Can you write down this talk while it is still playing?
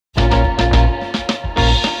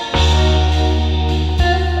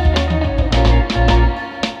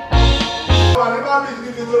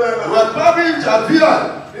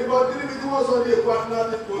Nigeria.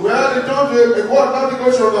 Where they turn to a Atlantic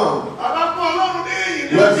Ocean now.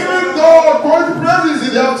 We are giving God great praises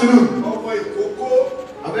in the afternoon.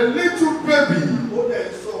 And a little baby.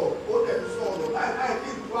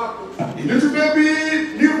 The little baby,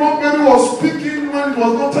 newborn baby was speaking when it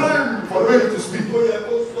was not time for the baby to speak. When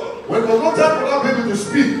it was not time for that baby to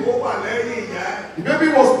speak, the baby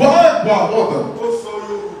was by mother.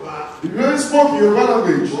 The baby spoke Yoruba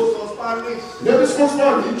language. The baby spoke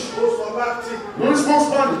Spanish. The baby spoke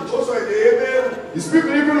Spanish. He speaks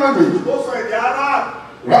Hebrew language.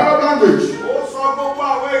 Arab language.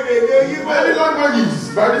 Many languages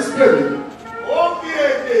by this baby.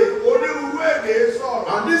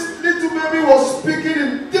 And this little baby was speaking in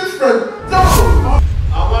different tongues.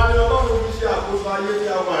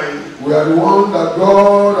 We are the one that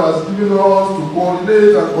God has given us to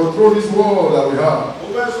coordinate and control this world that we have.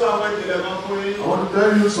 I want to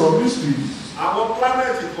tell you some mysteries.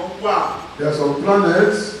 There are some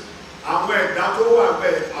planets.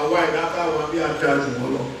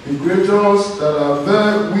 The creatures that are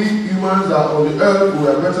there, we humans that are on the earth, we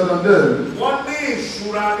are better than them.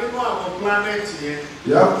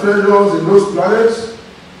 They have treasures in those planets.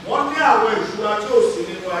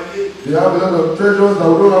 They have a lot of treasures that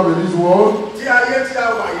we don't have in this world.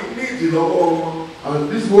 And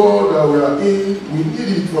this world that we are in, we need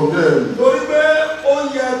it from them.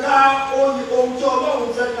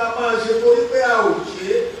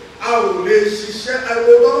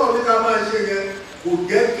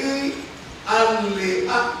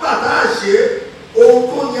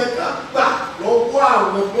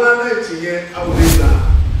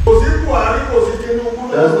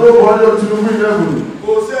 There's no body of Tinubu in heaven.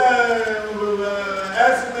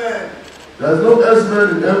 There's no S-men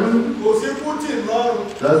in heaven.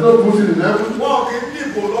 There's no Putin in heaven.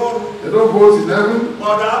 They don't vote in heaven.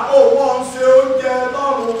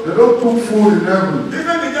 They don't cook food in heaven.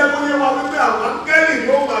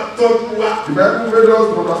 The Bible made us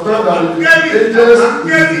understand that the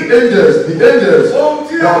angels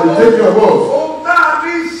that will take care of us.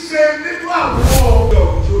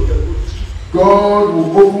 God will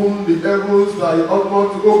open the heavens that He ought not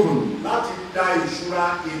to open.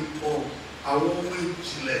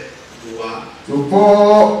 To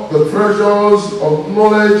pour the treasures of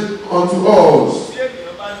knowledge unto us.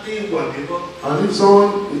 And if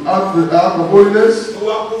someone has the act of holiness,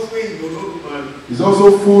 is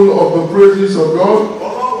also full of the praises of God,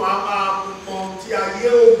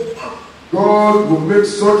 God will make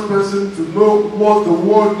such person to know what the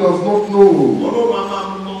world does not know.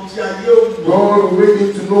 God will make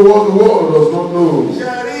him to know what the world does not know.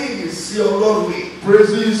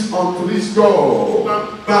 Praises unto this God.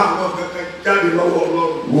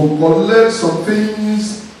 Will collect some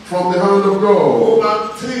things from the hand of God.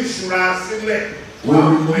 Will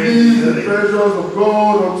release the treasures of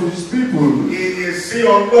God unto His people.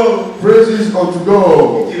 Praises unto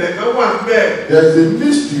God. There's a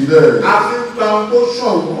mystery there.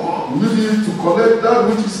 We need to collect that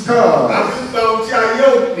which is scarce.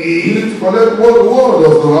 We need to collect what the world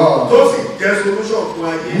does not have.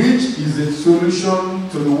 Which is a solution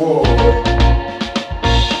to the world.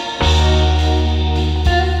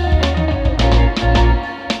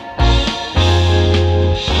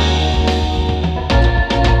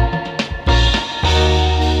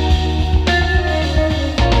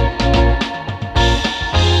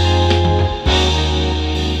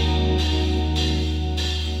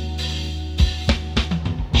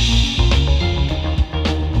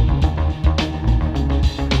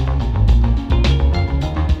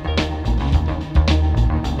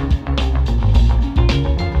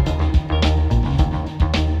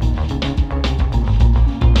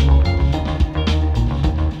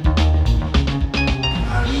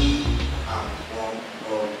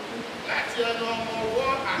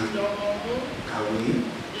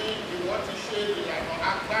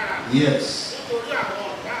 Yes.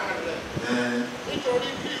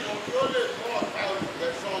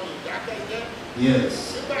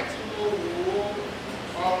 Yes.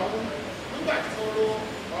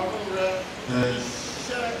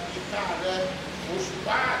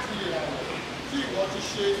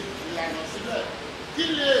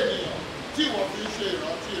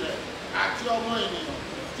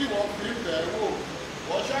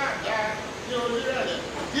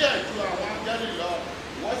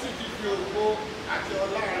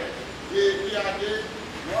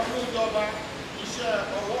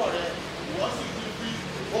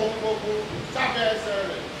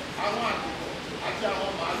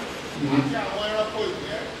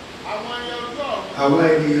 Àwọn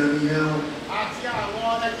ènìyàn nìyẹn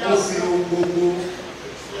ó fi ohun gbogbo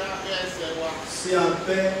sí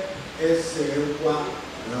abẹ́ ẹsẹ̀ wa.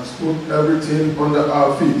 He has put everything under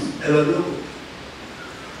our feet.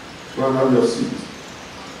 Go and have your seat.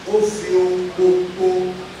 Ó fi ohun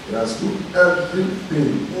gbogbo. He has put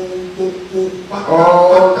everything. Ohun gbogbo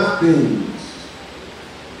All pátápátá. things.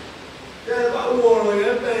 Tẹ́ bá wo ọ̀rọ̀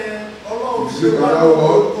yẹn bẹ́ẹ̀, Ọlọ́run You ṣe see wá that lọ́wọ́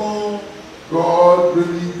word? gan-an God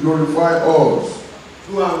really glorify us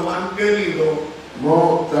ju àwọn áńgẹ́lì lọ.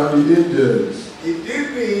 more than the angels. Ìdí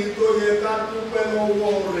nìyí tó yẹ ká dúpẹ́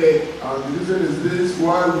lọ́wọ́ rẹ̀. And the reason is this,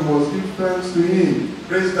 why we must give thanks to Him.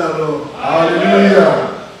 Praise the Lord. Hallelujah.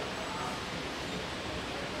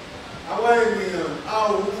 Àwọn ènìyàn a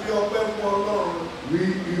ò fi ọpẹ́ fún Ọlọ́run. We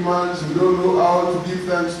humans, we don't know how to give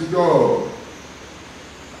thanks to God.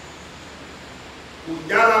 Kò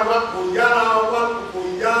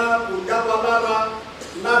yá wa lára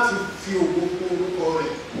láti fi ògo fún orúkọ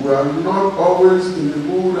rẹ̀. We are not always in the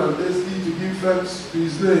mood and hasty to give thanks to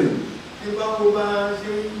His name. Nígbà wo bá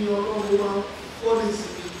ṣe ń yin Ọlọ́run wa fọ́nì sí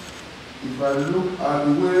i? If I look at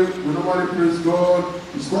the way we normally praise God,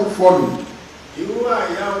 it's not funny. Irú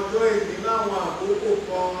àyà ọjọ́ èdè láwọn àkókò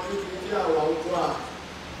kan níbi tí àwa ń wà.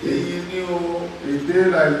 Èyí ni o. A day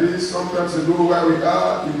like this, sometimes ago where we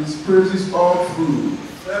are, it is praises all through.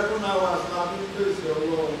 7 hours na bí praise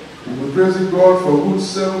Ọlọ́run. We will praising God for good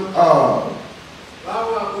 7 hours.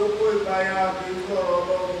 Láwọn àkókò ìbáyà kì í sọ̀rọ̀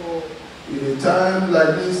Ọlọ́run o. In a time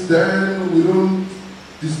like this, then we don't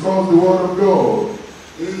discuss the word of God.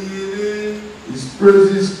 Èyí ni. His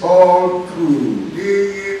praises all through.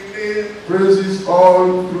 Èyí ni. Praises all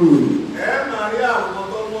through. Ẹ máa rí àwọn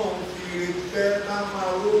Ọlọ́run fi fẹ́ ká máa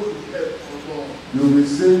róòlù ẹ̀kọ́. You will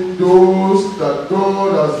see those that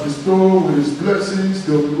God has bestowed with His blessings.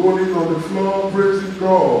 They'll be rolling on the floor, praising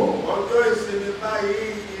God. Ọjọ́ ìsinmi báyìí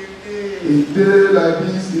ni. A day like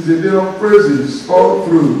this is a day of praises all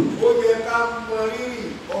through. Ó yẹ ká mọ rírì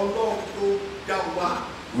Ọlọ́run tó dá wa.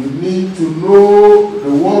 We need to know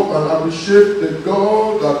the work and appreciate the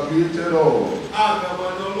God that created all.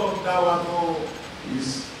 Àgbàmọ̀ni Ọlọ́run dá wa gan.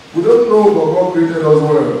 We don't know, but God created us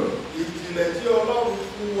well. Ìjìnlẹ̀ tí Ọlọ́run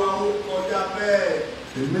fún wa ó kọjá bẹ́ẹ̀.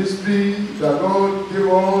 The mystery that God gave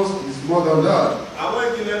us is more than that. Àwọn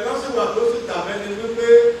ìjìnlẹ̀ kan sì wà tó sì tàbẹ́ ni wípé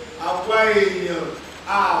àwa èèyàn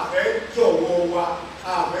àfẹ́ jọ̀wọ́ wa,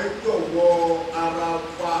 àfẹ́ jọ̀wọ́ ara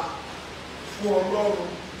wa fún Ọlọ́run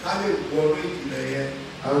ká lè wọlé ìjìnlẹ̀ yẹn.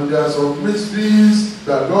 And there are some mysteries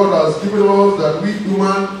that God has given us that we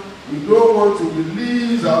human, we don't want to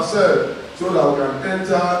release ourselves so that we can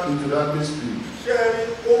enter into that mystery. Ṣé ẹni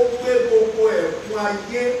ó gbé gbogbo ẹ̀kún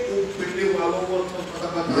ayé òpèlè wa lọ́wọ́ tán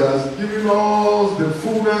pátápátá? He has given us the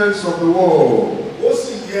fullness of the world. Ó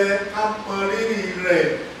sì yẹ ká mọ rírì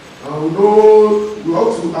rẹ̀. And we know we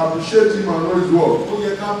ought to appreciate Him and know His work. Ó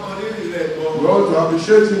yẹ ká mọ rírì rẹ̀ gan. We ought to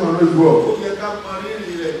appreciate Him and know His work. Ó yẹ ká mọ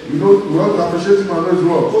rírì rẹ̀. We ought to appreciate Him and know His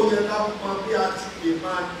work. Ó yẹ ká mọ bí a ti lè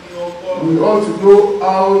máa ní Ọlọ́run. We ought to know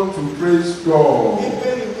how to praise God.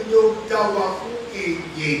 Bíbélì ni ó dá wa fún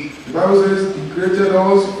èyè. The Bible says He created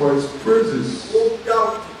us for His praises. Ó dá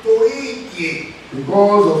torí ìyè.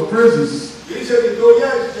 Because of praises. Kì í ṣe nítorí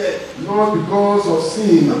ẹ̀ṣẹ̀. Not because of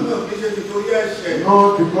sin. Kì í ṣe nítorí ẹ̀ṣẹ̀.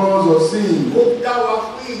 Not because of sin. Ó dá wa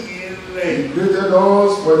fún ìyè rẹ̀. He created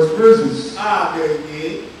us for His praises.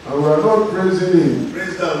 Àbẹ̀yẹ. And we are not praising Him.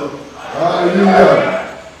 Praise the Lord. Hallelujah.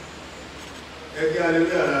 Ẹgbẹ́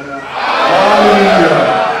hallelujah dada.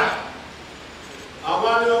 Hallelujah.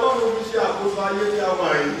 Àwa ni Ọlọ́run fi ṣe àkóso ayé tí a wà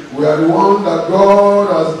yìí. We are the one that God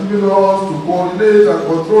has given us to coordinate and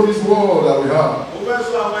control this world that we have. Mo fẹ́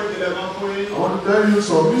sọ àwọn ìjìnlẹ̀ kan fún yín. I want to tell you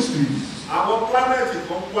some mysteries. Àwọn pílánẹ̀tì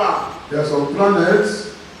kan wà. There are some planets.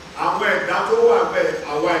 Àwọn ẹ̀dá tó wà bẹ́ẹ̀,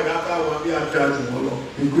 àwọn ẹ̀dá táwọn bí a dá jù wọ́n lọ.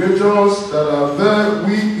 The creatures that are there,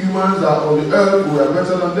 we humans that are on the earth, we are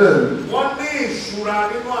better than them. Wọ́n ní ìṣúra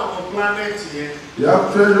nínú àwọn pílánẹ̀tì yẹn. They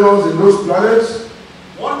have treasures in those planets.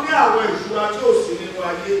 Wọ́n ní àwọn ìṣúra tí ò sí nínú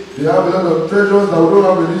ayé. They have a lot of treasures that we don't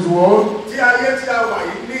have in this world. Tí ayé tí a wà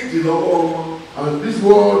yìí ní ìdìlọ́wọ́ wọn. And this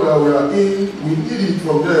world that we are in, we need it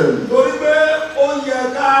from them. Torí pé ó yẹ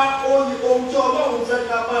ká ohun tí Ọlọ́run fẹ́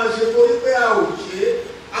ká máa ṣe torí pé a ò ṣe é.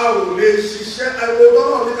 A ò lè ṣiṣẹ́ ẹ̀rọ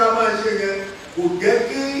lọ́rọ̀ ní ká máa ṣe yẹn kò jẹ́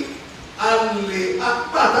kí a lè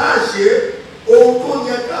apàdá ṣe ohun tó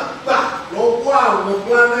yẹ ká gbà lọ́wọ́ àwọn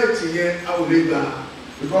pílánẹ̀tì yẹn a ò lè gbà.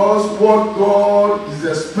 Because what God is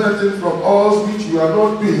expecting from us, which we are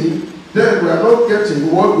not doing, then we are not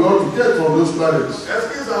getting what we ought to get from those planets.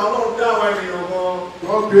 Ẹ̀sìkìsà Ọlọ́run dá àwọn ènìyàn kan.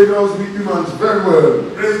 God created us, we humans, very well.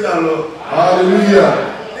 Praise the Lord. Hallelujah.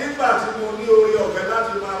 Nígbà tí mo ní orí ọ̀fẹ́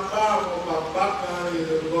láti máa bá àwọn bàbá kan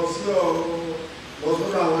lọ sí ọ̀run lọ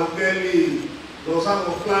sọ́dọ̀ àwọn abẹ́lé lọ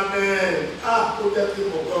sáwọn planet tó jẹ́ kí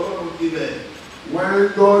mo kọ́ Ọlọ́run kílẹ̀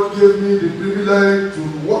When God gave me the privilege to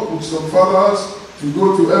work with some fathers, to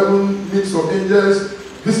go to heaven, meet some angels,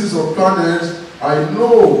 visit some planets, I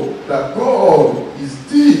know that God is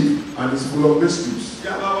deep and is full of mysteries.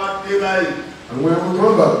 And when we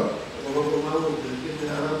come back,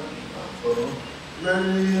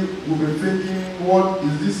 many will be thinking, what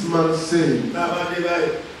is this man saying?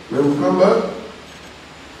 When we come back,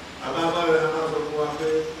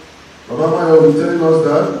 Baba Maya will be telling us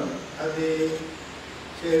that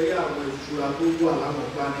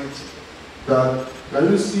can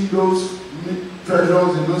you see those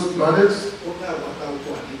treasures in those planets?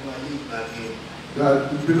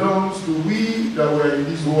 That it belongs to we that were in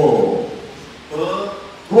this world.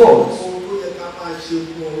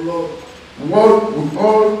 What we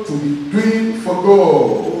ought to be doing for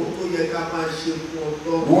God.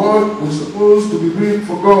 What we're supposed to be doing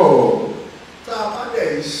for God.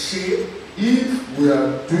 If we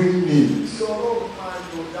are doing it,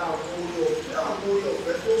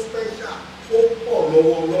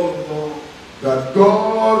 that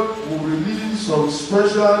God will release some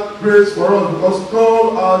special grace for us, because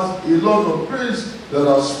God has a lot of grace that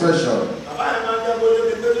are special.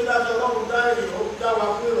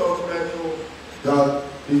 That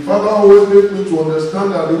the Father always made me to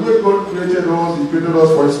understand that the way God created us, He created us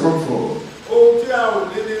for His comfort.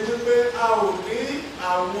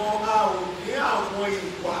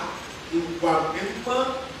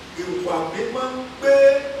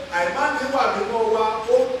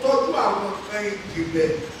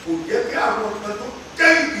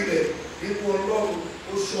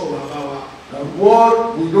 And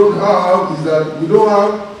what we don't have is that we don't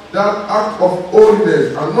have that act of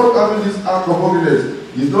holiness, and not having this act of holiness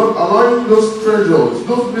is not allowing those treasures,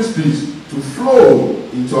 those mysteries to flow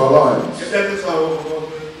into our lives.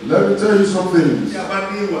 Let me tell you something. If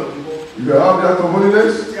you have that of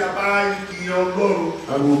holiness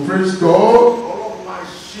and will praise God,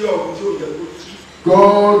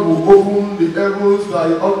 God will open the heavens that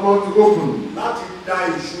He ought not to open.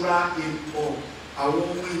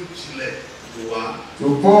 To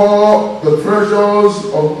pour the treasures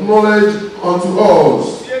of knowledge unto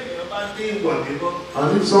us.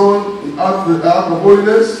 And if someone has the act of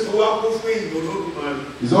holiness,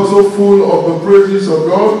 is also full of the praises of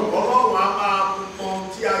God,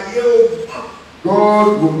 God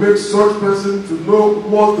will make such person to know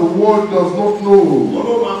what the world does not know.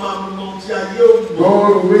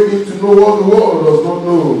 God will make him to know what the world does not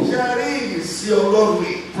know.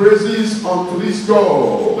 Praises unto this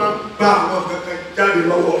God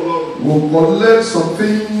will collect some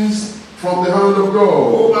things from the hand of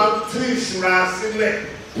God.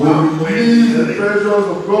 Will release the treasures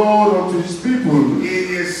of God unto His people.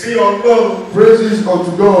 Praises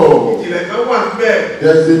unto God.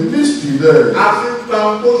 There is a mystery there.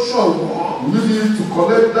 We need to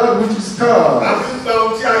collect that which is scarce.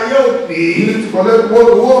 We need to collect what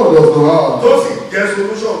the world does not have,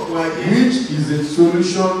 which is a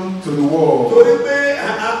solution to the world.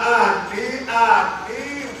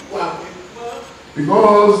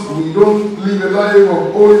 Because we don't live a life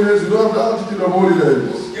of holiness, we don't have the attitude of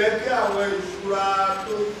holiness. He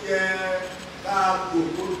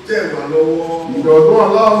does not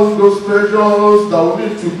allow those treasures that we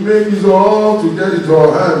need to make use of to get into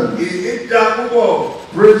our hands.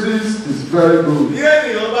 Praises is very good.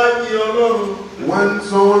 When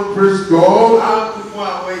someone praises God,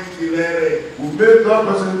 we make that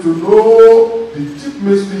person to know the deep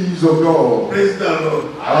mysteries of God. Praise the Lord.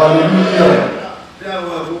 Hallelujah.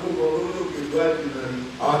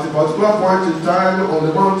 At a particular point in time on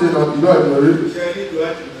the mountain of Adebayo,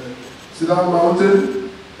 see that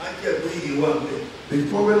mountain? The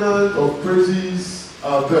covenant of praises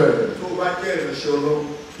are there.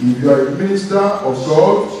 If you are a minister of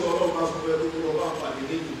God,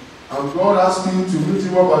 and God asks you to meet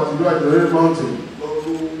him up at Adebayo mountain,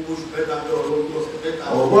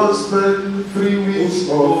 or go and spend 3 weeks,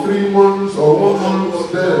 or 3 months, or 1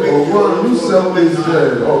 month there, or go and do 7 days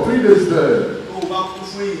there, or 3 days there.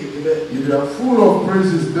 If you are full of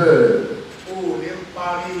praises there,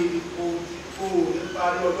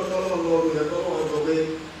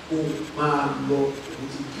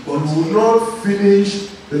 you will not finish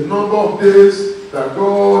the number of days that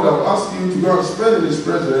God has asked you to go and spend in His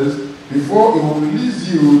presence before He will release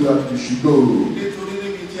you that you should go.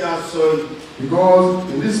 Because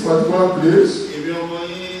in this particular place,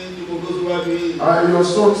 I, your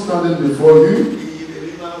son, standing before you,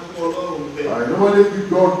 I normally give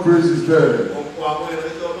God praises there.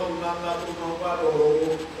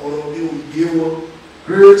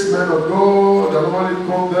 Great men of God that normally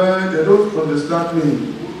come there, they don't understand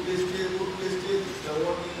me.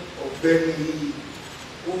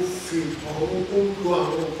 He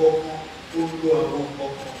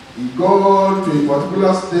got to a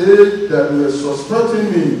particular stage that we were suspecting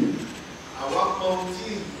me.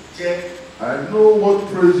 I know what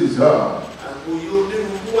praises are.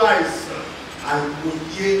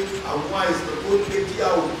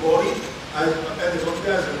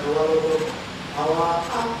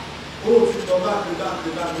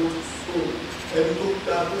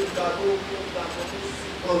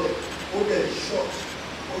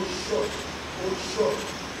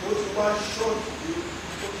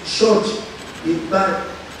 Short, ìgbà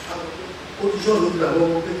òjíṣọ́ ló gbà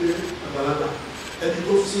lọ́wọ́ kékeré àgbàlagbà ẹni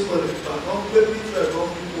tó sí pẹ̀lú ìgbà kan gbé pípẹ́ kan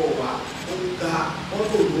fi wọ̀ wá ó ga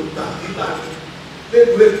mọ́tò ló gbà nígbà tí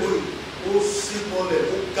lẹ́gbẹ̀ẹ́ èkó yìí ó sí pọlẹ̀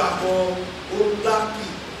ó ga mọ́ ó lápì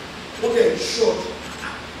ó dẹ̀ short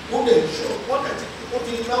wọ́n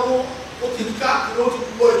ti náwó ó ti káàkiri ó ti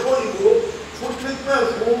lọ ìkó ìwò fún treatment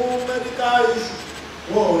fún medical issue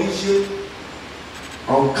wọ́n ò rí ṣe.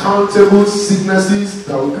 Uncountable sicknesses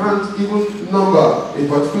that we can't even number. A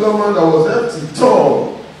particular man that was empty,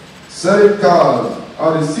 tall, selling cars,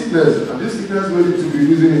 had a sickness, and this sickness made him to be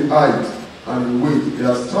losing in height and in weight. He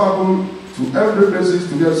has traveled to every place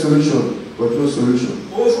to get solution, but no solution.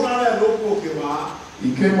 He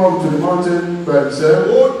came up to the mountain by himself.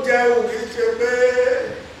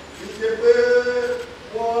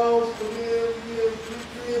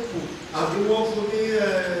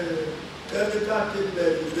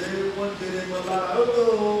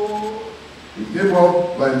 He came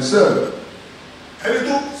up by himself.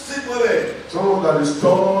 Someone that is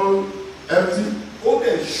tall, empty,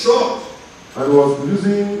 and was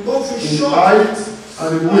losing in height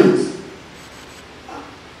and in weight.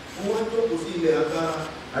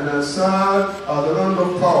 And I sat at the land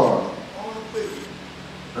of power.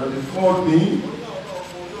 And he called me. He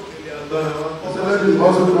said, let him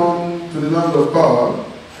also come to the land of power.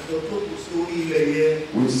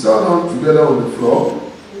 We sat down together on the floor.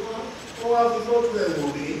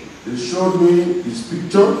 They showed me his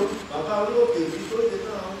picture.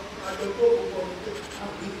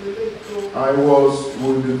 I was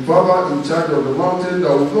with the father in charge of the mountain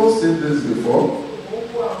that we've not seen this before.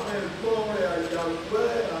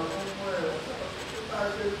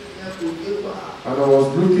 And I was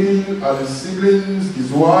looking at his siblings,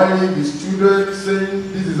 his wife, his children,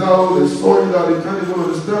 saying, this is how they saw it, that they can't even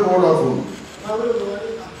understand what happened.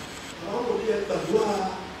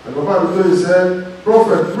 And the Bible said,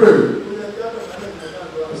 Prophet, pray.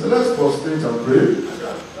 I said, let's prostrate and pray.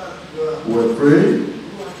 We were praying.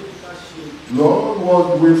 Lord,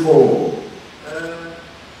 what do we for?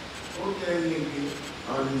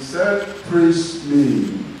 And he said, praise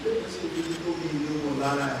me.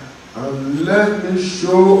 And let me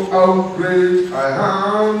show how great I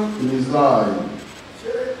am in his life.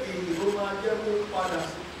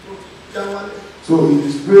 So it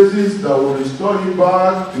is praises that will restore him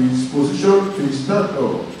back to his position, to his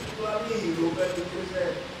stature.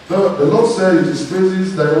 The Lord said it is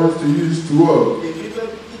praises that he wants to use to work.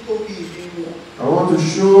 I want to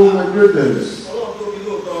show my greatness.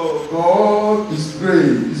 God is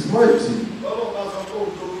great, is mighty.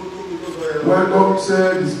 When God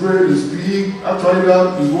said his great, is big, actually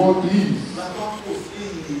that is what he is.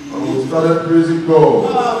 And we started praising God.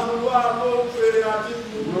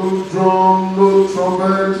 No drum, no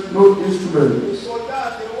trumpet, no instrument.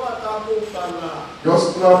 Just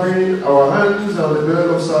clapping our hands and the bell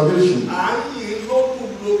of salvation.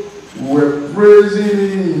 We were praising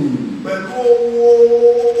him with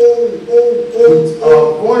our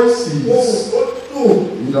voices.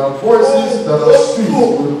 With our voices that are sweet.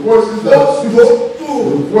 With the voices that are sweet. With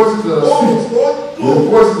the voices that are sweet. With the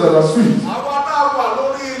voices that are sweet.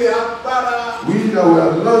 We that were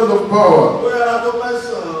at the land of power.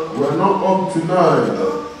 We are not up tonight.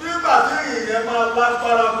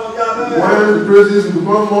 When the praises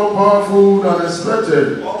become more powerful than expected,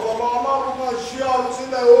 God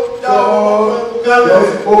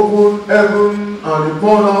just opened heaven and he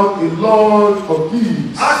poured out a lot of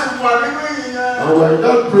gifts. And we are in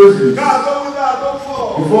that praises.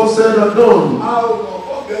 Before said and done,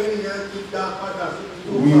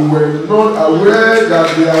 we were not aware that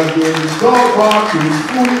they have been restored back to his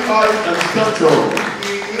full height and stature.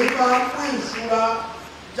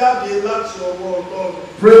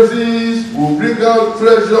 Praises will bring out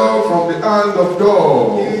treasure from the hand of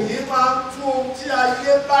God.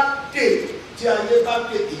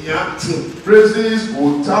 Praises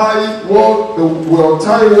will tie what the world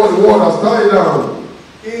has tied down.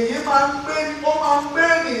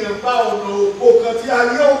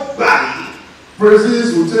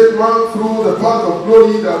 Praises will take man through the path of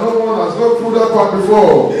glory that no one has gone through that path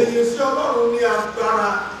before.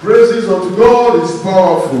 Praises unto God is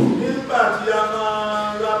powerful.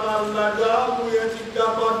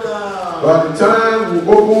 By the time we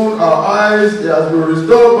open our eyes, it has been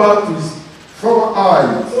restored back to his former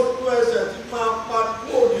eyes.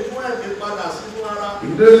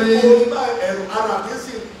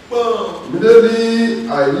 Immediately,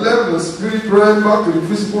 I left the spirit realm back to the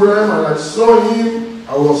physical realm, and I saw him.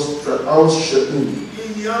 I was shaking.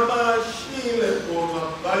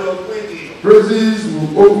 Praises will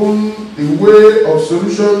open the way of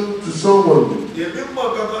solution to someone.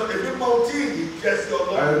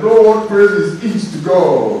 I know what praises is to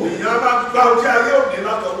God.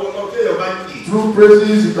 Through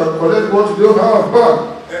praises, you can collect what you don't have back.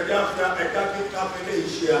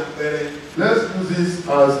 Let's use this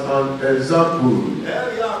as an example.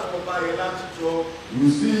 You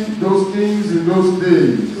see those kings in those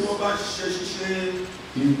days.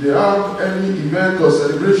 If they have any event or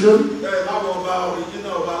celebration,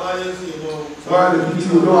 why the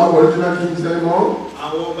people don't have original kings anymore?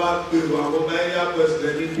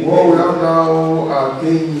 What we have now are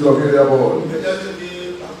kings of area boys.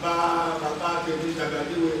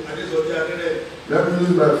 Let me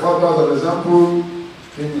use my father as an example.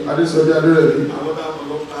 King Adebayo.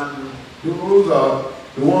 Those are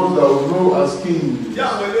the ones that will know as kings.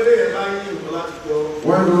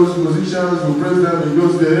 When those musicians will praise them in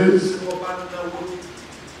those days,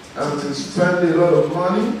 and to spend a lot of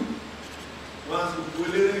money,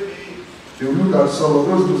 they will look at some of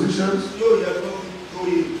those musicians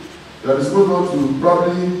that is supposed to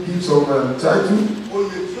probably give some title,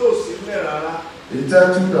 a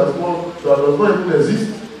title that does not even exist,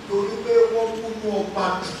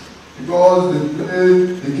 because they made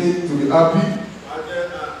the king to be happy.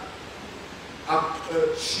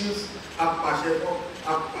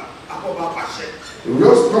 They will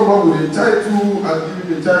just come up with a title and give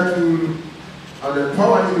him a title and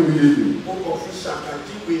empower him immediately.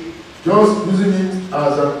 Just using it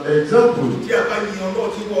as an example.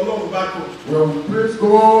 When we praise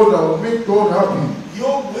God and we make God happy, He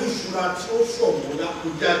will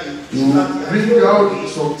bring out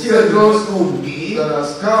some treasures that are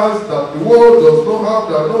scarce that the world does not have,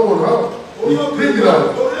 that no one has. He will bring it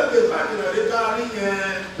out.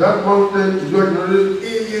 That mountain is not ignorant.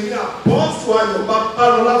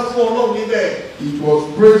 It was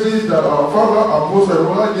praises that our father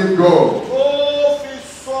Apostle gave God.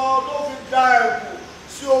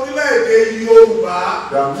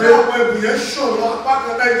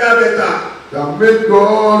 That made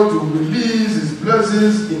God to release his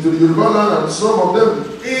blessings into the Yoruba land, and some of them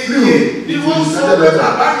flew. It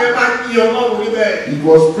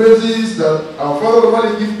was praises that our father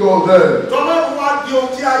normally gave God there.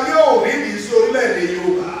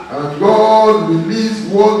 And God released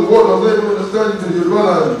what the world does not even understand into the Yoruba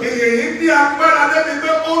land.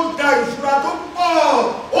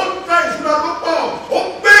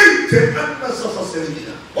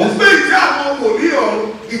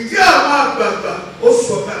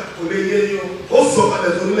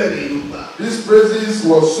 These praises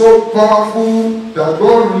were so powerful that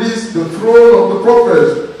God released the throne of the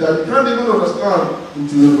prophets that you can't even understand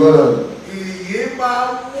into Yoruba land.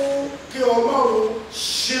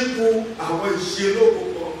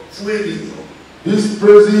 These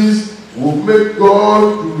praises will make God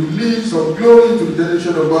to release some glory to the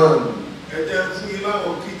generation of man.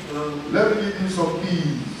 Let me give you some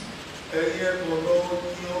keys.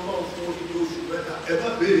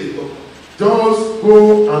 Just go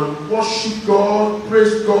and worship God,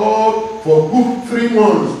 praise God for good 3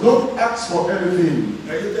 months. Don't ask for anything.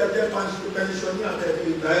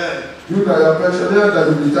 You that are pensioner that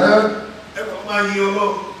you retired,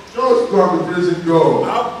 just go and be praising God.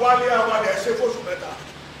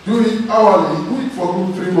 Do it hourly, do it for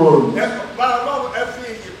good 3 months.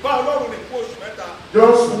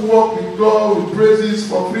 Just walk with God with praises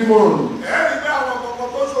for 3 months.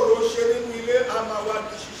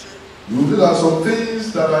 You know that some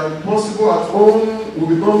things that are impossible at home will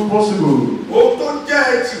become possible.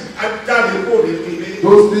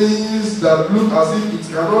 Those things that look as if it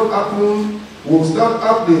cannot happen will start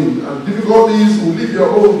happening, and difficulties will leave your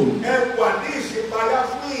home.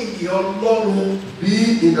 Be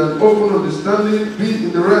in an open understanding, be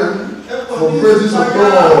in the realm for praises of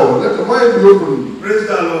God. Let the mind be open. Praise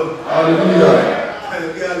the Lord. Hallelujah.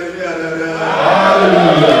 Hallelujah.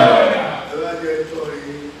 Hallelujah.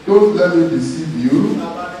 Don't let me deceive you.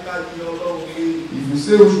 If you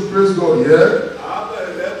say we should praise God here,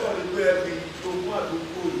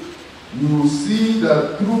 you will see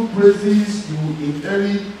that through praises you will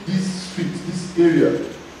inherit this street, this area.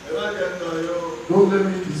 Don't let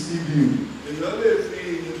me deceive you.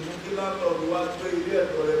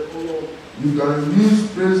 You can use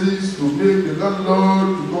praises to make the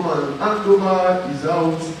landlord to come and hand over his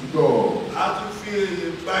house to God.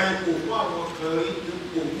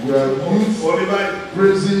 We have used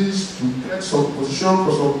praises to get some position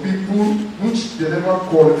for some people which they never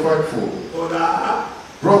qualified for.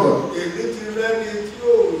 Brother,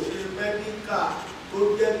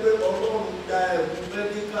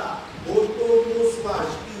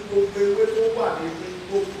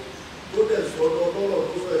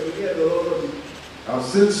 I've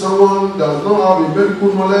seen someone does not have a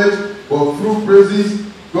medical knowledge, but through praises,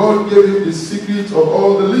 God gave him the secret of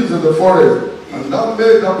all the leaves in the forest, and that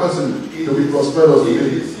made that person to be prosperous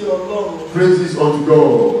today. Praises unto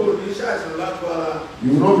God.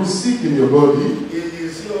 You will not be sick in your body.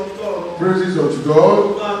 Praises unto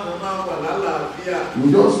God. You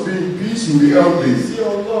will just be in peace, you will be healthy.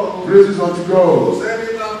 Praises unto God.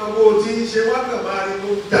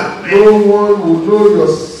 No one will know your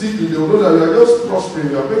secret. They will know that you are just prospering,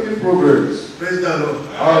 you are making progress. Praise the Lord.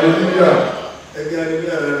 Hallelujah.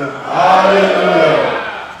 Hallelujah.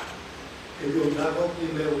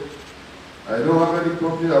 I don't have any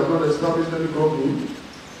company, I've not established any company.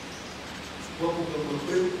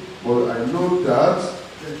 But I know that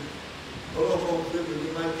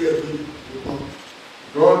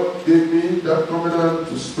God gave me that covenant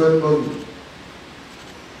to spend money.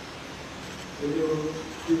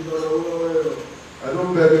 I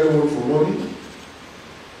don't beg anyone for money.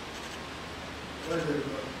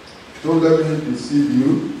 Don't let me deceive you.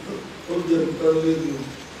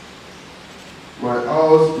 My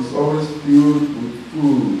house is always filled with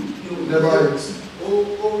food. Never empty.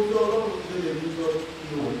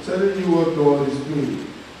 I'm telling you what God is doing.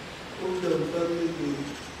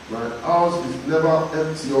 My house is never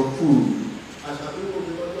empty of food.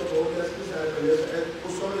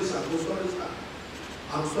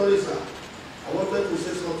 I'm sorry, sir. I wanted to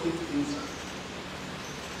say something to you, sir.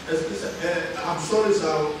 I'm sorry,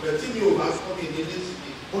 sir. The thing you asked me in this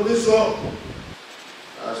only so.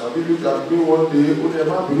 I shall be looked at me one day. Only a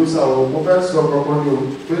man below, sir. When I saw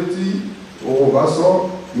properly 20 or over,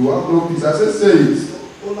 you have no peace. I said, say it.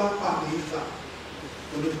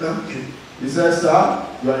 He said, sir,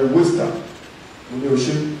 you are a waster. When you're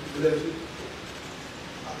ashamed.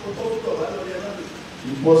 He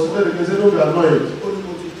postulated against it, don't be annoyed.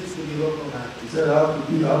 He said, I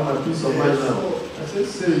have my peace of mind now. I said,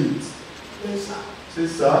 say it. Say,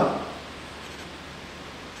 sir.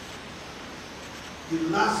 The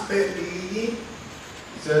last penny. He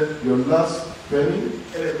said, your last penny.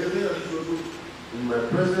 In my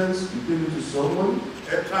presence, you give it to someone.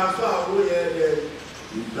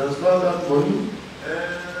 You transfer that money.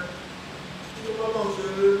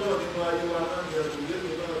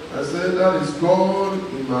 I said, that is God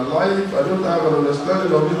in my life. I don't have an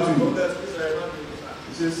understanding of it too.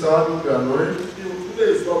 He said, sir, don't be annoyed.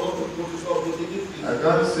 I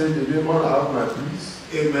can't say the demon have my peace.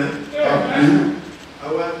 Amen. Have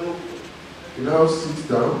he now sits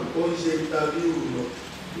down. He was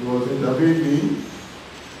interviewing me.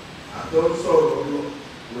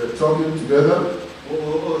 We were talking together.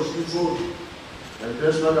 And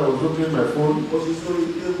just now I was opening my phone.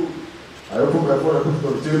 I opened my phone, I put it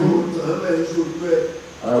on the table.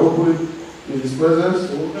 I opened it in his presence.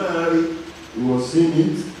 He was seeing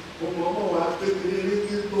it.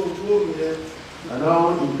 And now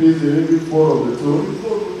he plays the ringing phone of the tone.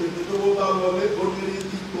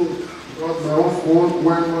 Because my own phone,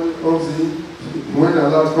 when money comes in, when the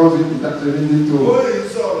alert comes in, that's the ringing tone.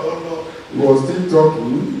 He was still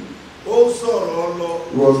talking. He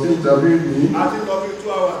was still interviewing me.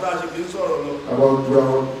 About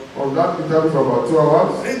on that interview for about 2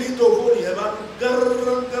 hours.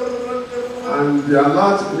 And the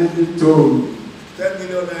alert ringing tone 10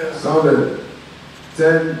 million naira. Sounded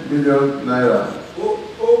 10 million naira.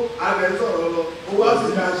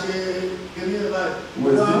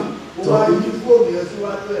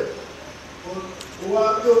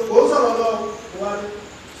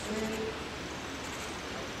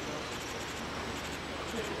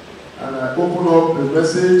 And I open up the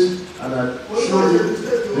message and I show him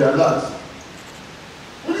the alert.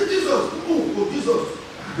 Only Jesus. Oh, Jesus.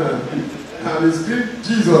 And he screamed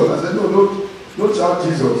Jesus. I said, no, don't shout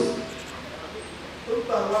Jesus.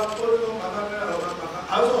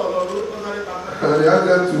 And he asked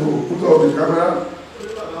them to put up the camera.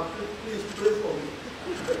 Please pray for me.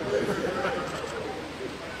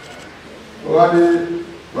 Owade,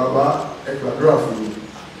 Baba, Ekwadrafu.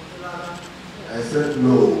 I said,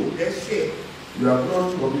 no. You have not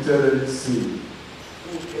committed any sin.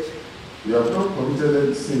 You have not committed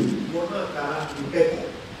any sin.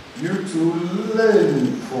 You to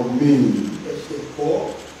learn from me.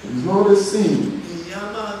 It is not a sin.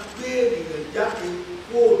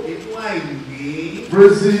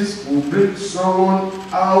 Praises will bring someone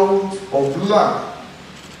out of lack.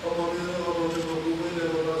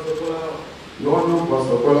 You all know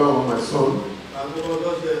Pastor Kola, my son.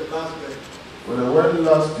 When I went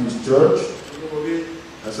last to his church,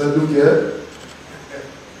 I said, look here.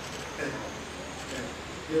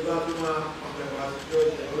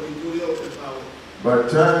 By the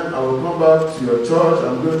time I will come back to your church,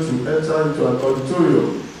 I'm going to enter into an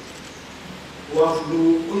auditorium.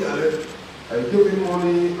 I gave him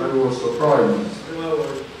money and he was surprised.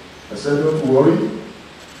 I said, don't worry.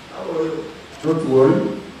 Don't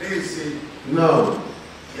worry. Now,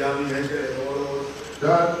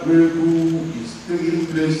 that miracle is taking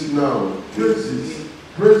place now. Praises.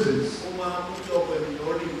 Praises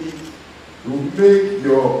will make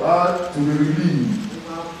your heart to be relieved.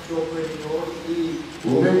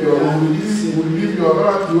 Will make your will leave your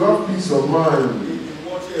heart to have peace of mind.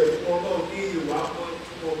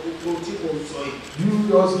 You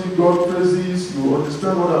just give God praises, you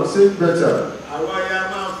understand what I'm saying better.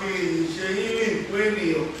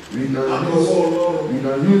 We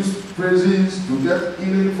can use praises to get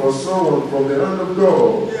healing for someone from the hand of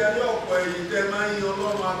God.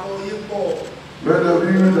 Many of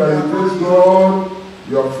you that you praise God,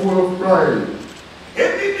 you are full of pride.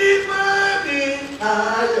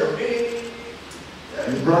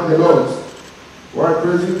 You brag a lot. Why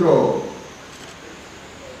praising God?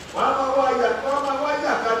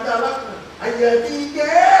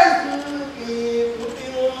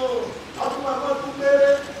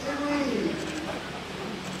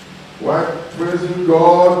 Why praising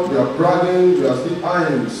God? You are bragging, you are still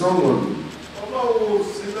eyeing someone.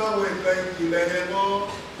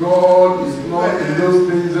 God is not in those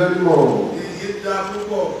things anymore.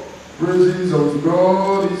 Praises unto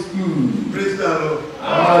God is good. Praise the Lord.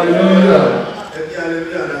 Hallelujah.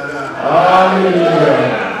 Hallelujah.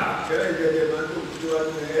 Hallelujah.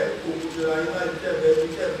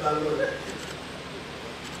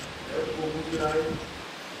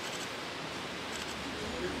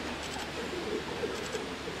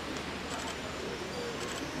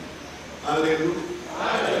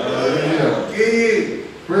 Hallelujah.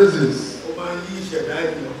 Praises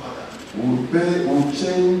will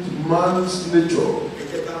change man's nature.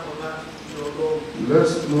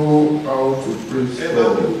 Let's know how to praise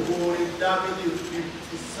God.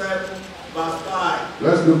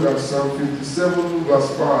 Let's look at Psalm 57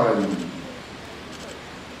 verse 5.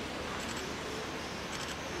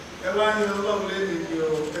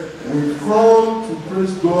 We come to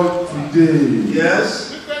praise God today. Yes.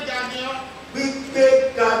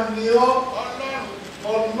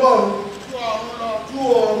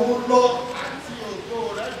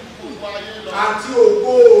 Àti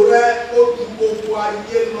ògo rẹ̀ ó ju gbogbo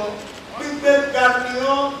ayé lọ. Gbígbé ga ni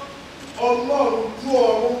ọ́, Ọlọ́run ju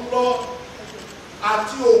ọ̀run lọ.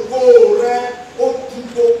 Àti ògo rẹ̀ ó ju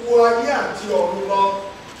gbogbo ayé àti ọ̀run lọ.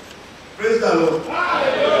 Praise the Lord.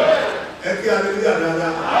 Ẹ kí hallelujah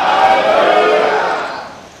dáadáa.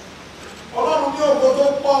 Ọlọ́run ní ògo tó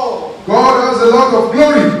pọ̀. God has a lot of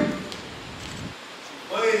glory.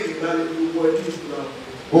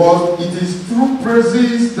 But it is through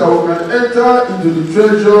praises that we can enter into the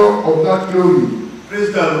treasure of that glory.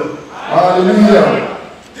 Praise the Lord. Hallelujah.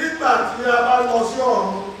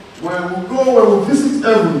 When we visit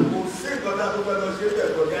heaven,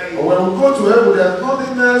 or when we go to heaven, there's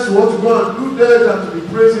nothing else we want to go and do there than to be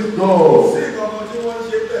praising God.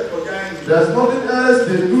 There's nothing else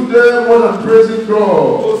they do there more than praising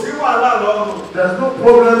God. There's no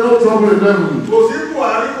problem, no trouble in heaven.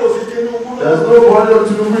 There's nobody or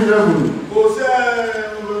Tinubu in heaven.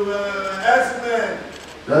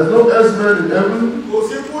 There's no S-men in heaven.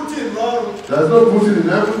 There's no Putin in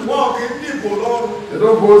heaven. They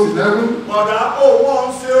don't vote in heaven.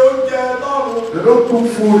 They don't cook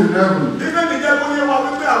food in heaven. The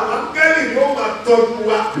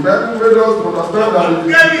Bible made us to understand that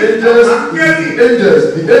the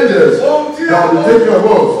angels that will take care of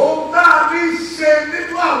us.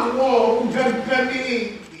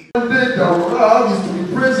 One day that we have is to be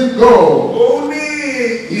praising God.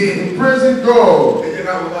 Is to be praising God.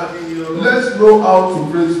 Let's know how to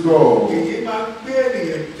praise God.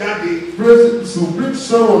 Praise to bring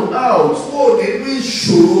someone out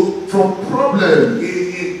from problems.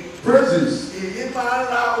 Praises.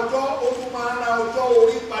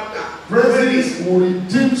 Praises will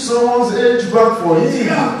redeem someone's age back for him.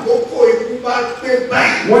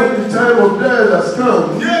 When the time of death has come,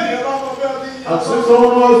 and so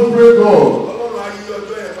someone wants to pray God,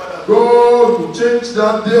 God will change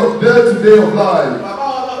that day of death to day of life.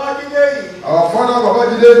 Our father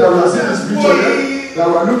Babajide that we are seeing this picture here, that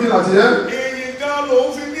we are looking at here,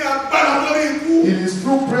 it is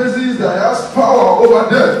through praises that he has power over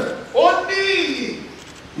death.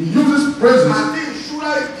 He uses praises.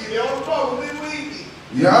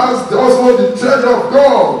 He has also the treasure of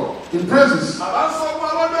God in praises.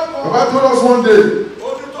 Baba told us one day,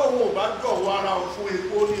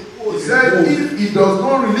 he said if he does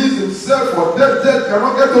not release himself for death, death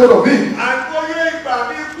cannot get hold of him.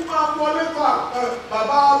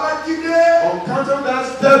 On account of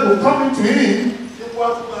that, death will come into him.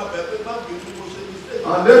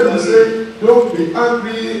 And then will say, don't be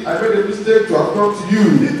angry, I made a mistake to have come to you.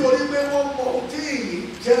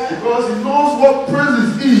 Because he knows what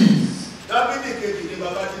praises is.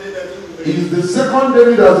 It is the second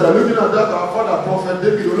David as we are looking at that, our father, Prophet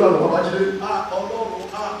David.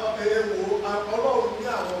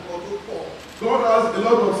 God has a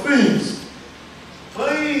lot of things.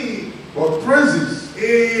 But praises.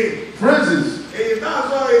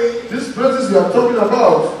 These praises we are talking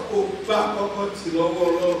about,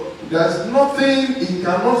 there is nothing he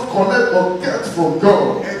cannot collect or get from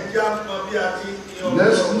God.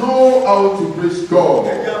 Let's know how to praise God.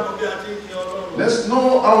 Let's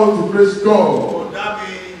know how to praise God.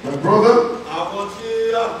 My brother,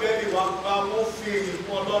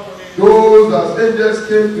 those as angels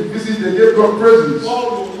came to visit, they gave God praises.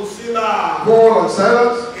 Paul and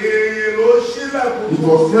Silas, it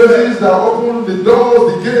was praises that opened the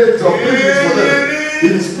doors, the gates of prison for them.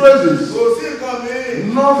 It is praises,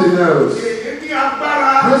 nothing else.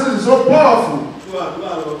 Praises is so powerful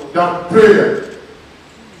than prayer.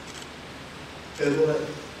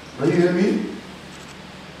 Can you hear me?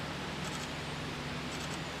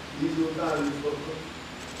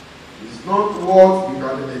 It's not what we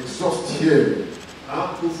can exhaust here.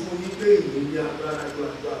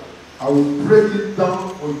 I will break it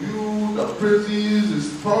down for you that praises is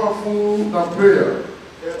powerful than prayer.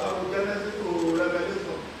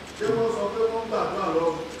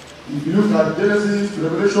 If you look at Genesis to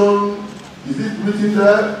Revelation, is it written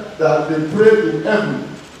there that they prayed in heaven?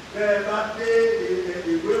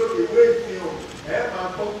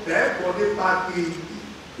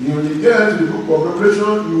 When you get to the book of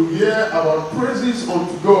Revelation, you hear about praises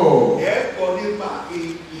unto God.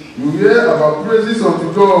 You hear about praises unto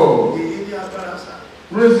God.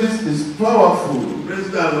 Praises is powerful. Praise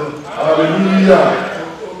the Lord. Hallelujah.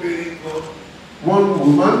 One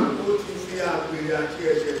woman,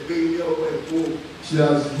 she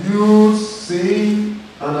has used sin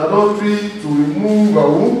and adultery to remove her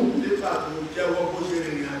womb.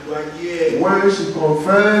 When she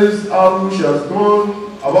confessed how she has gone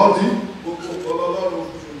about it,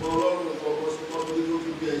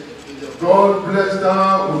 God blessed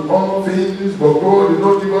her with all things, but God did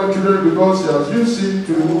not give her children because she has used sin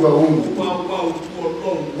to remove her womb.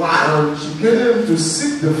 And she came to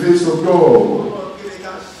seek the face of God.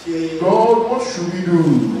 God, what should we do?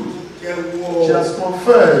 She has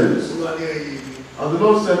confessed. And the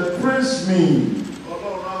Lord said, praise me.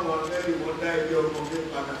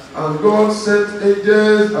 And God sent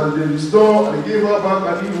angels and they restored and gave her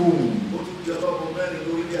back a new womb.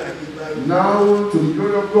 Now, to the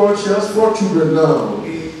glory of God, she has 4 children now.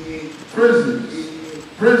 Praises.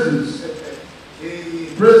 Praises.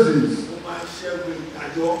 Praises.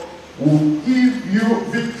 Will give you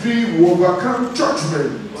victory, will overcome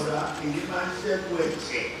judgment.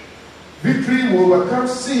 Victory will overcome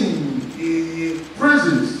sin.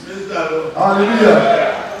 Praises.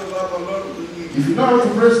 Hallelujah. If you know how to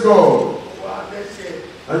praise God,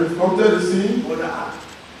 and if you committed the sin,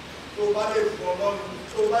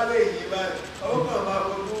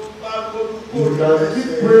 you can give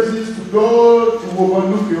praises to God to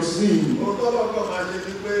overlook your sin.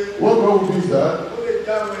 What God will do is that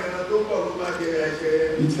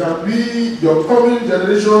it can be your coming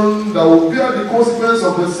generation that will bear the consequence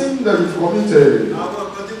of the sin that you've committed.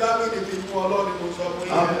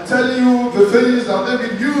 I'm telling you the things that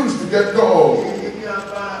David used to get God.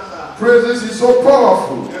 Praises is so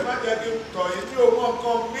powerful.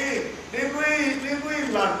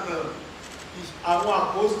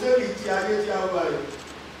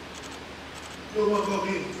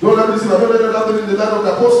 Don't let me see, I don't let that in the land of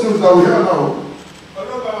the apostles that we are now.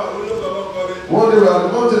 One day we are at the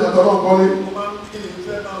mountain at Aronkoli.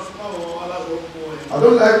 I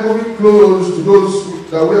don't like moving close to those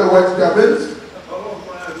that wear white garments.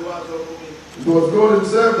 It was God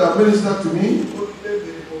himself that ministered to me.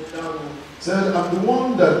 Said, I'm the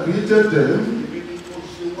one that created them.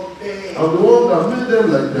 I'm the one that made them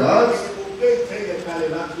like that.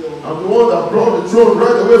 I'm the one that brought the throne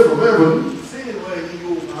right away from heaven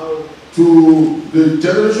to the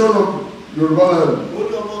generation of Yoruba land.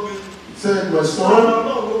 He said, my son,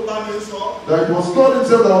 that it was God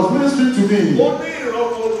himself that was ministering to me.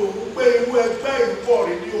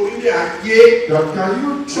 That can you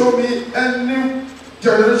show me any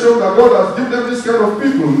generation that God has given them this kind of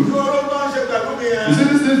people? You see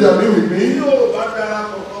these things they are doing with me?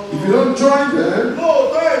 If you don't join them,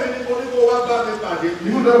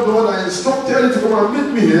 you don't know that I instructed you to come and meet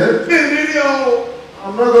me here.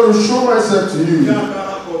 I'm not going to show myself to you.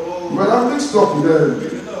 But I'm mixed up with them.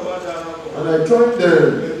 And I joined them.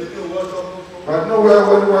 I know where I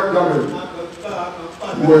went to white garment.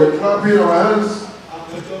 We were clapping our hands.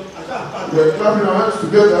 We were clapping our hands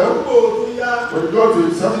together. When it got to a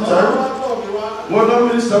certain time, one now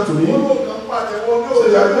ministered to me. So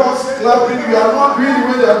you are just clapping, you are not doing the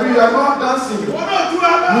way they are doing, you are not dancing. You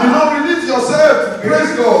will not release yourself.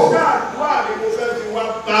 Praise God.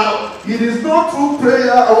 It is not through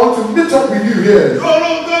prayer I want to meet up with you here. You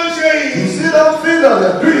see that thing that they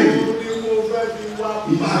are doing?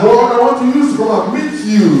 It's what I want to use to come and meet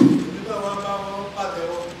you.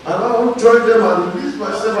 And I want to join them and release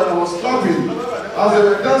myself, and I was clapping. As they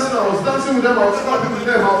were dancing, I was dancing with them, I was clapping with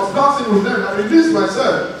them, I was dancing with them, I released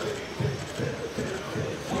myself.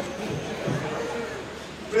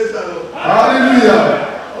 Praise the Lord. Hallelujah.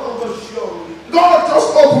 God just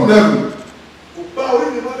opened heaven.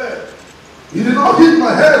 He did not hit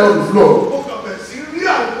my head on the floor.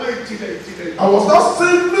 I was not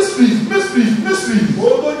saying mysteries.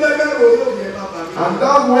 And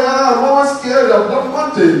that's where I'm always scared of that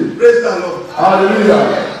mountain. Praise the Lord. Hallelujah.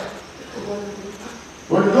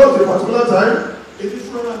 When you go to a particular time,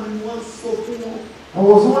 I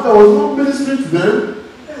was the one that was not ministering to them.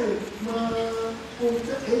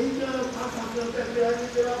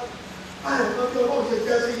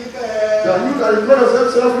 That you that you call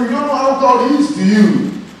yourself, you don't know how God is to you.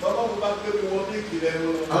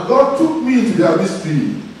 And God took me into their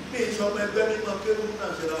mystery.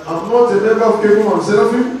 I'm not a member of CAWERM and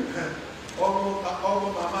Seraphim.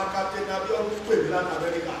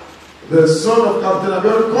 The son of Captain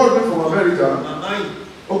Adebayo called me from America.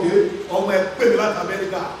 Okay.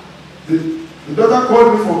 The daughter called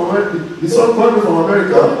me from America. The son called me from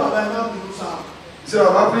America. He said,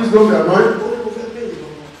 Baba, please don't be annoyed.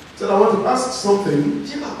 He said, I want to ask something.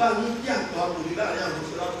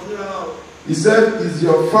 He said, is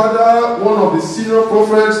your father one of the senior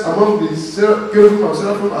prophets among the CAWERM and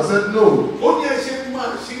Seraphim? I said, no.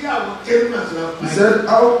 He said,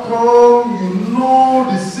 how come you know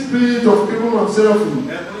the secret of CAWERM and Seraphim?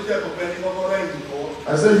 I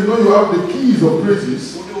said, you know you have the keys of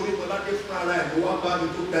praises. I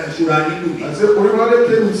said, Orimade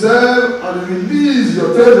came himself and released your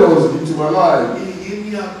treasures into my life.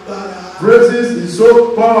 Praises is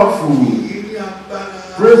so powerful.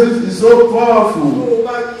 Praises is so powerful.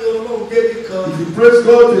 If you praise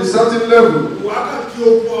God to a certain level,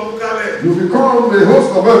 you become a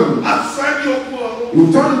host of heaven. You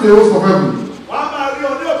turn into a host of heaven.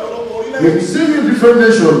 You will sing in different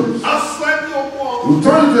nations. You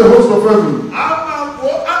turn into a host of heaven.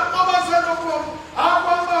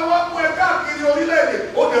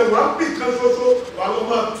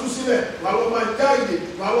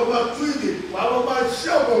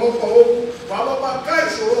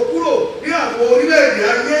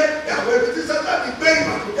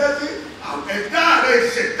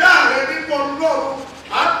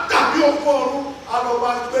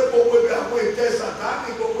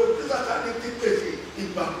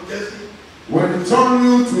 When he turn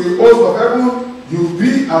you to a host of heaven, you'll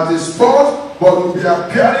be at a spot, but you'll be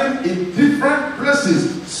appearing in different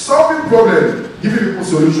places, solving problems, giving people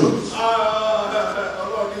solutions.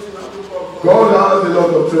 God has a lot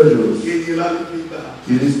of treasures.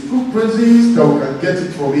 It is through praises that we can get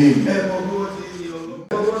it from Him.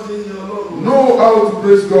 Know how to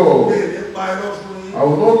praise God. I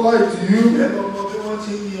will not lie to you.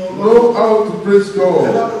 Know how to praise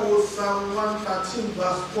God. Psalm 113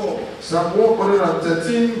 verse 4. Psalm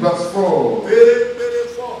 113 verse 4.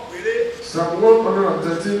 Psalm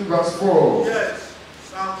 113 verse 4. Yes.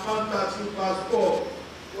 Psalm 113 verse 4.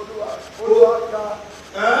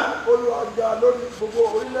 Olúwa ga lórí gbogbo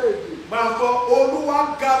orílẹ̀-èdè. Máa bọ̀ Olúwa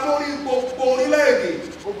ga lórí gbogbo orílẹ̀-èdè.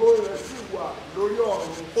 Ògo rẹ̀ sì wà lórí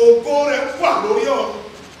ọ̀run. Ògo rẹ̀ wà lórí ọ̀run.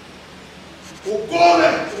 Ògo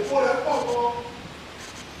rẹ̀ pọ̀ gan.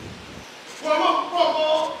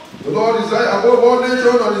 The Lord is high above all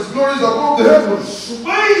nations and His glory is above the heavens.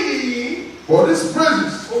 For His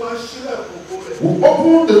praises will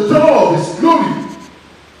open the door of His glory.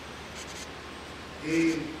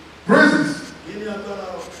 Praises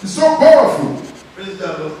It's so powerful. Praise the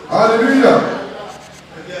Lord. Hallelujah.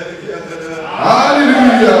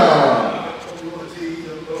 Hallelujah.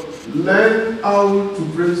 Learn how to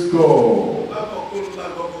praise God.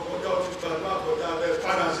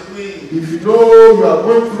 If you know you are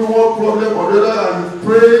going through one problem or the other and you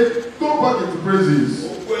pray, go back into praises.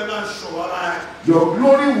 Your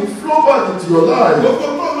glory will flow back into your life.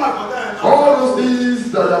 All those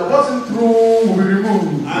things that you are passing through will be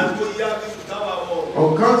removed.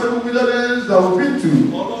 Uncountable wilderness that we've been to.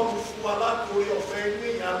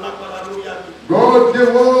 God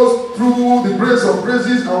gave us through the grace of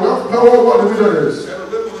praises and we have power over the wilderness.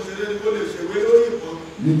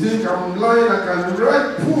 You think I'm lying? I can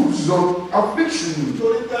write books of affliction.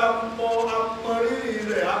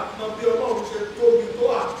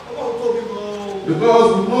 Because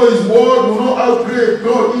we know His word, we know how great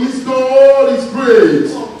God is. God is great.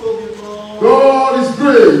 God is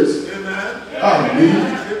great. Amen.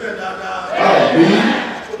 Amen.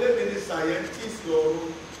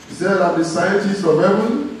 He said I'm the scientist of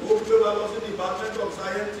heaven. He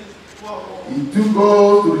took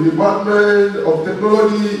us to the department of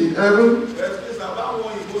technology in heaven.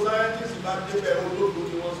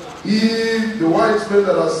 If the white men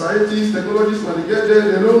that are scientists, technologists, when they get there,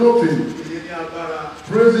 they know nothing.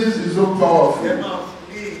 Praises is so powerful.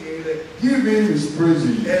 Give Him His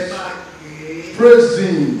praises. Praise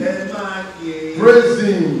Him. Praise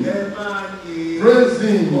Him. Praise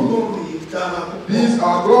Him. This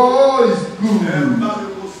our God is good.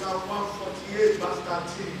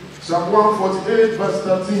 Psalm 148 verse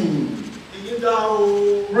 13.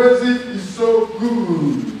 Praise is so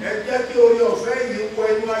good. Let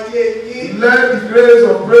the grace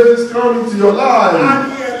of praises come into your life.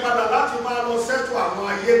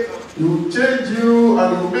 It will change you and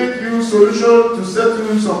it will make you solution to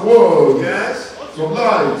settle some words. Yes. Some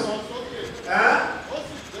lives.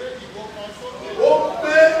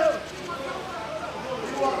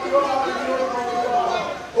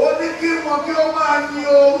 Kí ó máa yin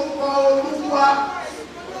orúkọ Olúwa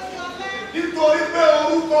nítorí pé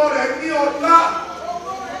orúkọ rẹ̀ ní ọlá,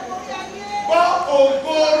 gbọ́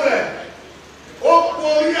ògo rẹ̀, ó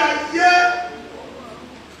borí ayé,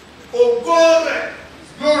 ògo rẹ̀.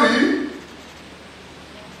 Glory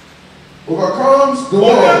overcomes the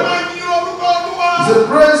world. He said,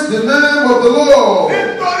 praise the name of the Lord.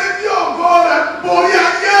 Nítorí bí ògo rẹ̀ borí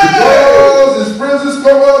ayé. Because His praises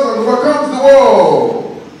covers and overcomes the world.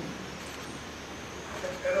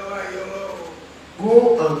 Go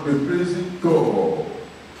and be praising God.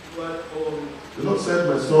 The Lord said,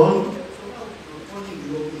 my son,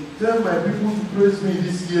 tell my people to praise me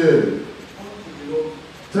this year.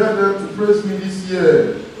 Tell them to praise me this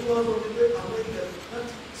year.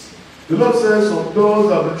 The Lord said some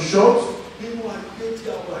doors have been shut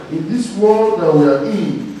in this world that we are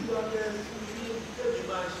in.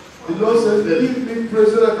 The Lord said, give me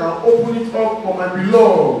praise that I can open it up for my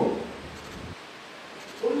beloved.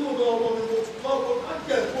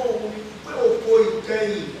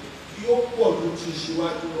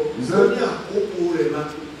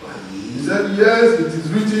 He said, yes, it is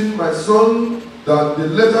written, my son, that the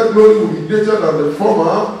latter glory will be greater than the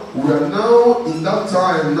former. We are now in that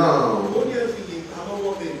time now.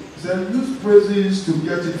 He said, use praises to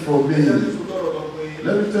get it from me.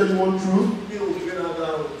 Let me tell you one truth.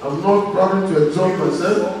 I'm not trying to exalt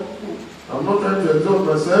myself. I'm not trying to exalt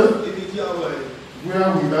myself.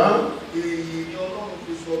 Where we are,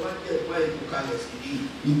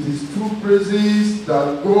 it is through praises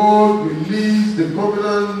that God released the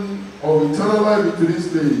covenant of eternal life into this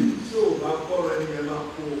place.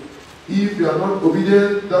 If you are not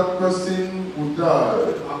obedient, that person will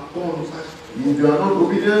die. If you are not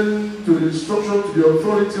obedient to the instruction, to the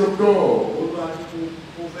authority of God.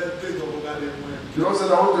 The Lord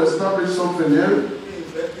said, I want to establish something here.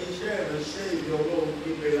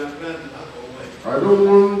 I don't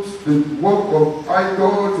want the work of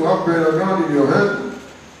God to have been ground in your hand.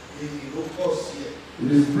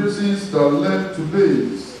 It is praises that led to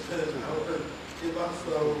this.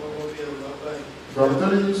 If I'm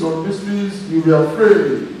telling you some mysteries, you'll be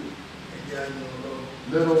afraid.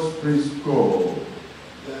 Let us praise God.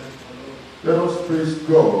 Let us praise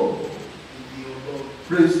God.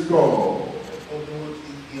 Praise God.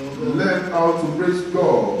 Learn how to praise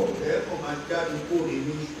God.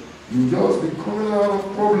 You just be coming out of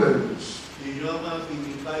problems. You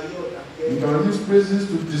can use praises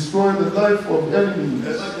to destroy the life of enemies.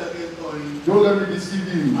 Don't let me deceive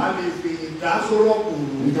you.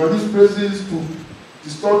 You can use praises to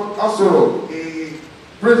distort Asoro.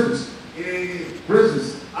 Praises.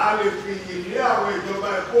 Praises.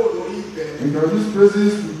 We can use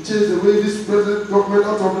praises to chase away this present government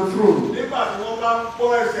out of the throne. When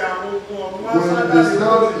they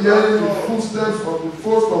start hearing the footsteps of the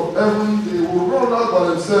host of heaven, they will run out by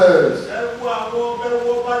themselves.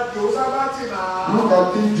 Look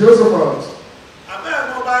at King Jehoshaphat.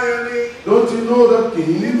 Don't you know that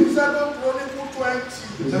king? In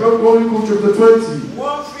 2 Chronicles chapter 20.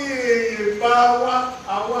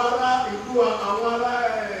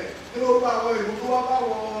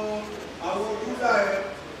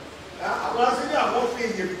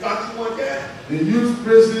 They used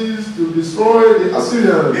praises to destroy the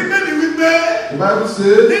Assyrians. The Bible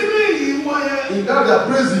says, in that their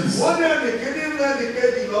praises,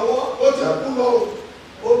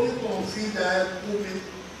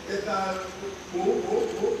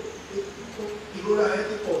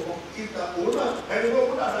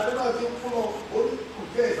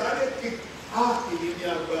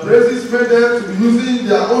 praises made them to be using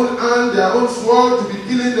their own hand, their own sword to be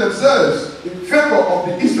killing themselves in favor of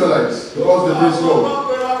the Israelites because they praise God.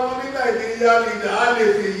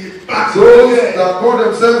 Those that call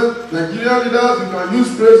themselves Nigerian leaders, you can use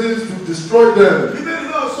praises to destroy them.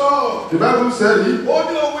 The Bible said it.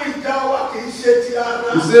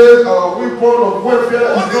 He says our weapon of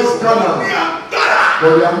warfare is not carnal,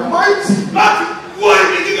 but they are mighty to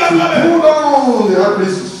pull down the high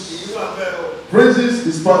places. Praises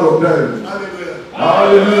is part of them. Hallelujah.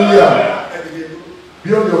 Hallelujah. Be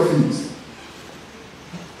on your feet.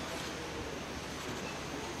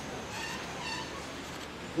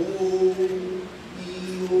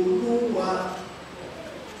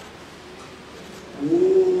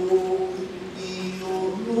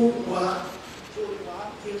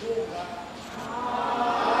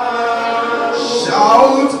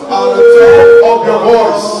 Shout at the top of your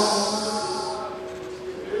voice.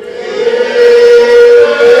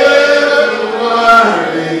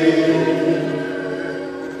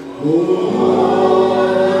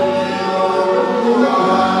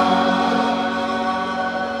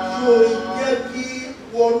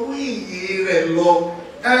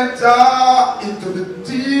 Enter into the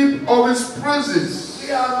deep of his praises.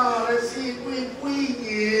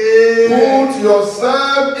 Put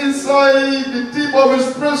yourself inside the deep of his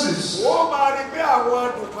praises. You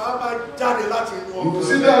will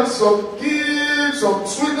see that some gifts, some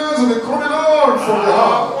sweetness will be coming out from the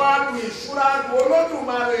heart.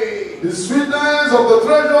 The sweetness of the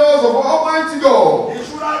treasures of Almighty God.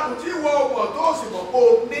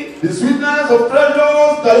 The sweetness of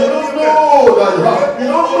treasures that you don't know that you have. You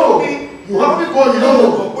don't know. You have it, but you don't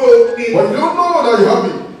know. But you don't know that you have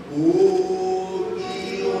it.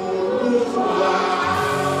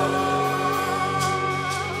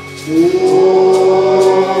 Oh,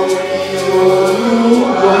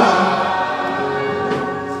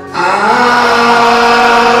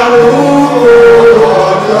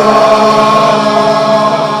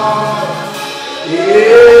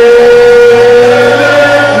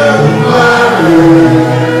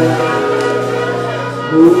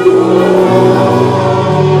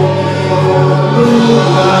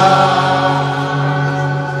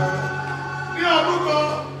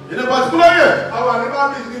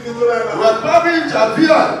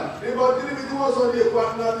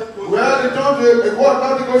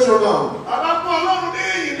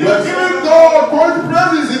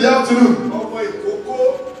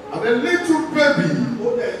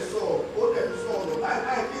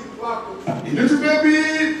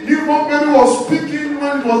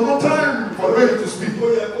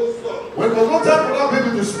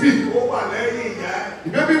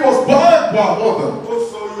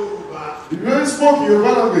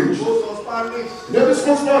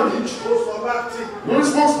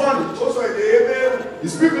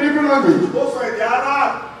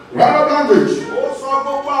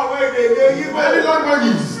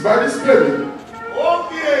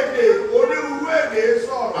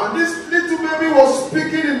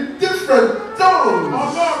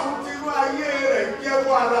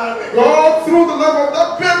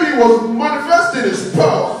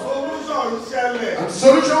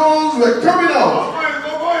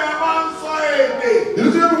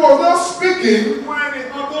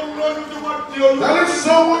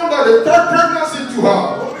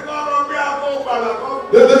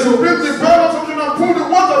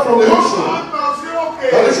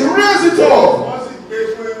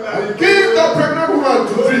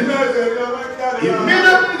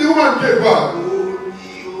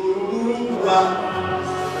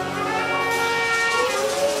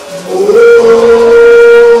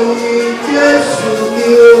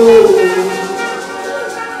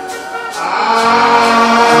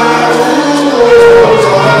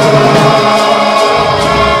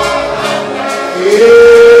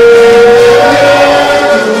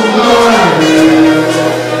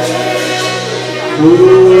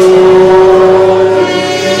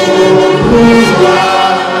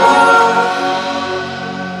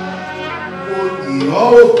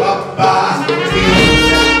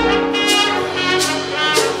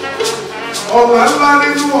 ọ̀la ńlá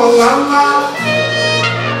nínú ọ̀la ńlá.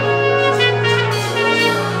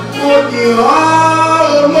 Mo yìn ọ́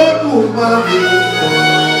Olódùmarè.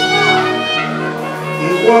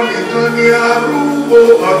 Ìwọ nìkan ni arúgbó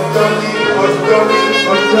ọjọ́ ní ọjọ́ ní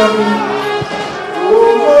ọjọ́ ní.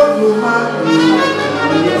 Olódùmarè.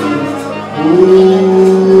 Ó yìn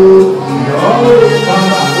ọ́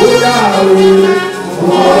bàbá ó yá o.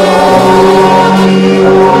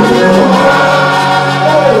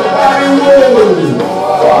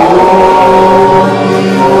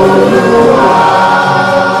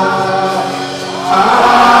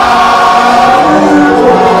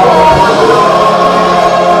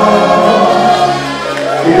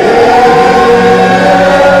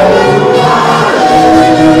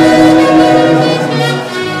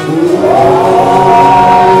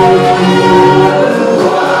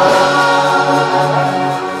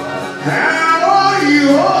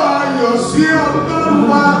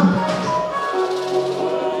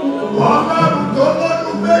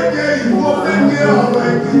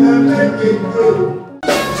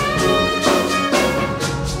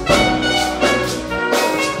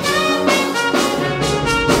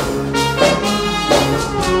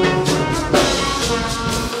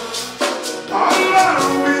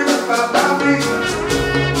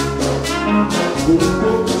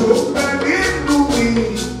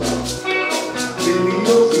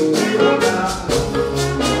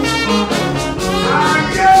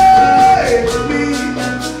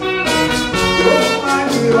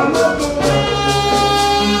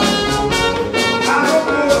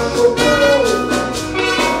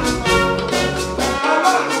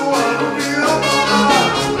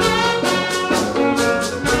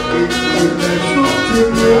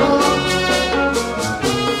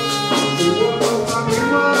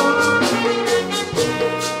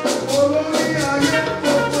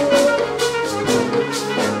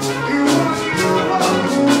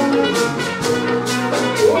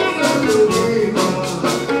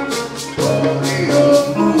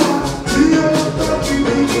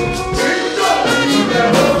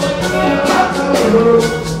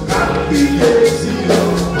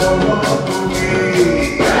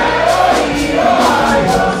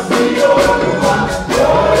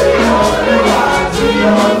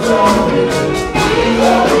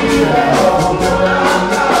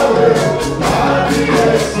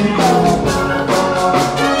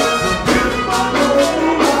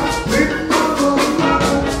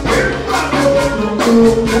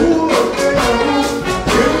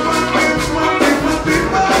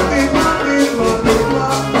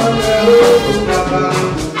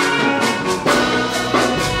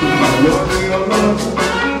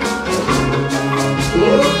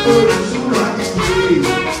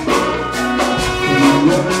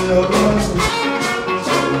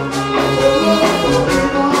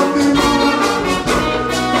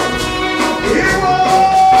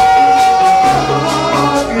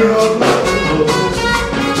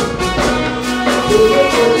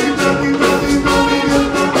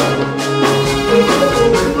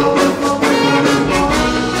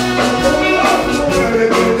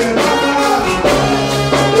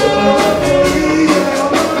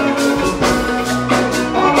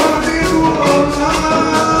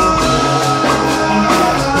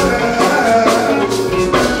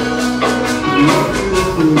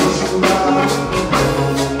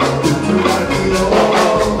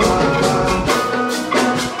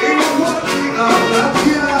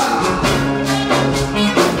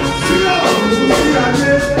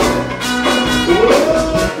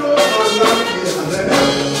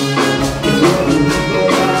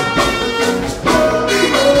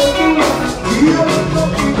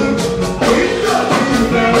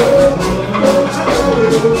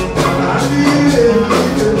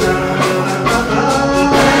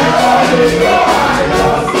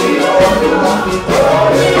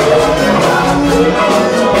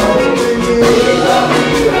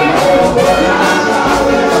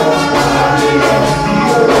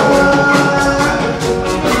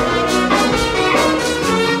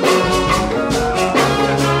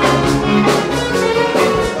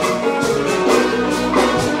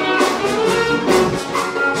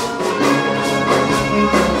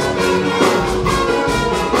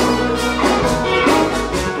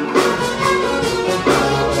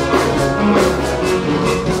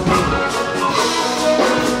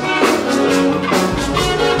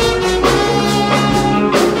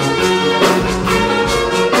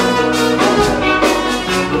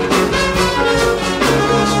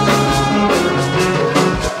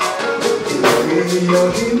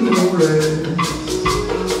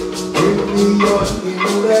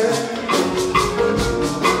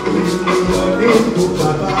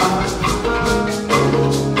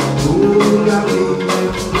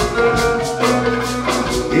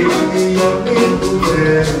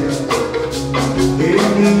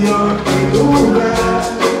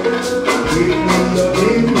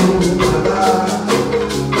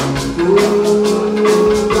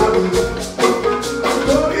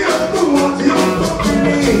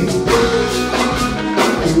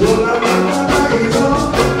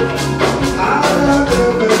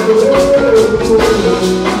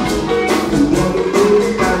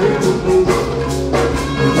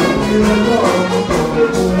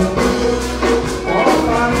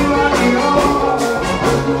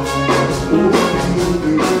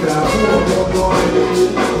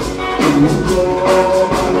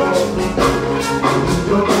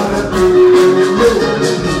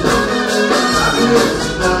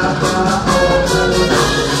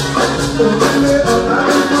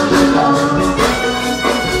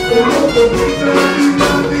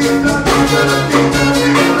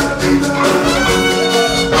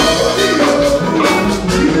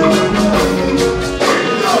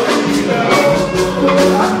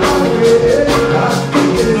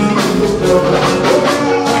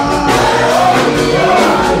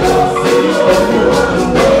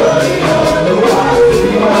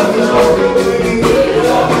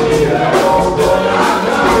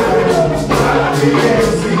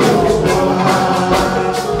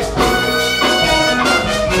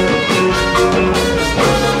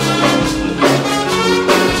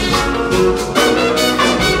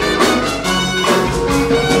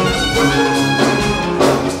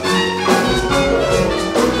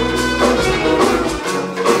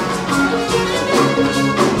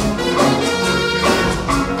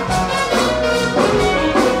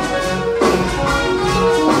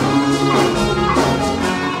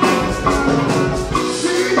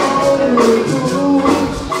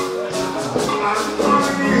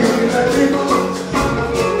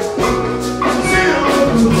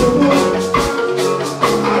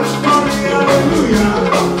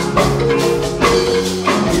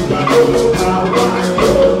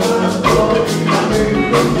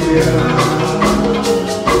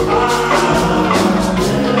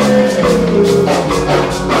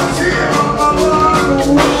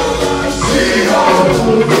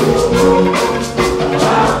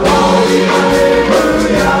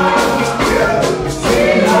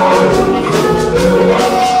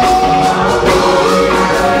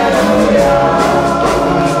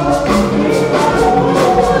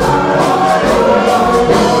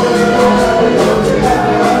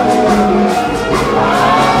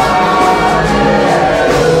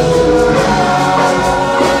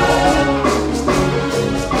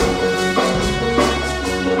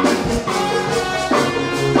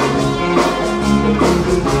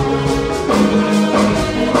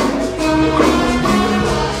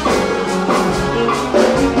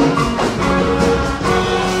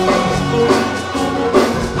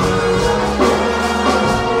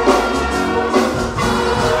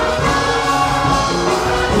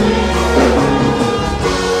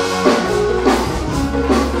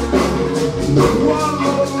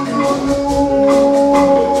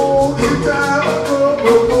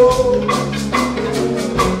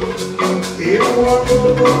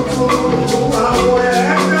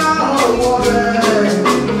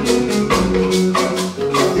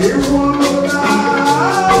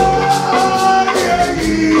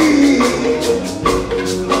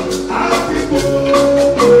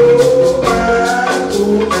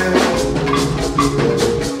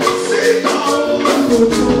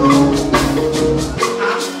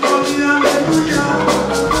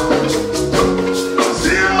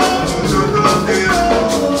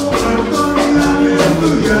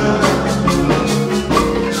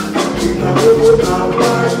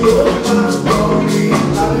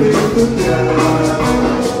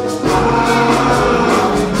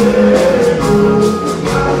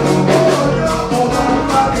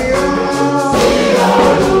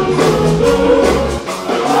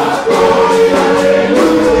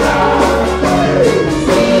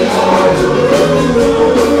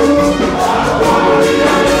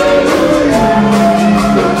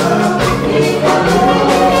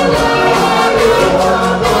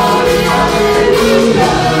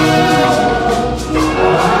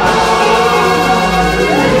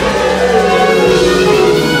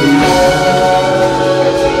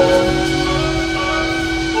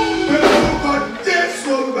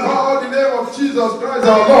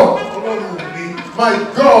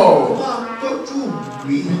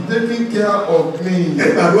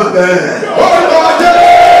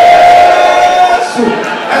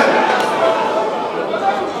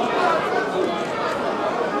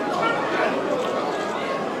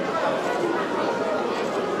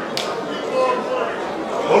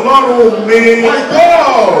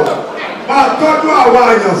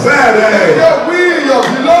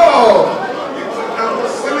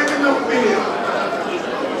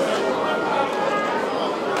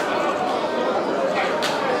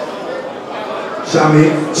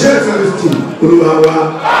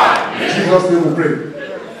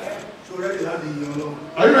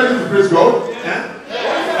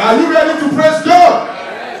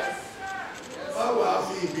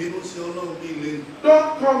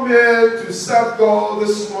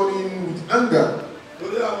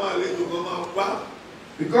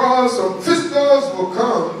 Because some visitors will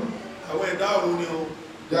come,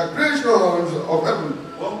 the creations of heaven.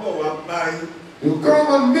 They will come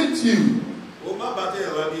and meet you.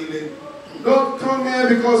 Don't come here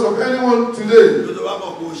because of anyone today.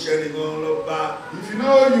 If you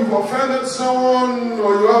know you've offended someone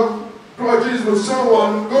or you have business with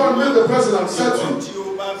someone, go and meet the person and settle.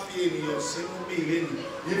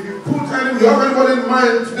 If you put you have anybody in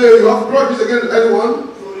mind today, you have grudges against anyone.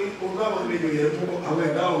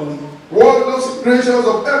 What those creations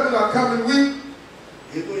of heaven are coming with,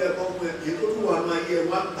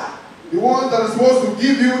 the one that is supposed to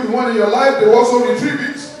give you, the one in your life, they also retrieve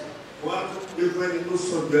it.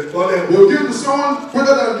 They'll give to someone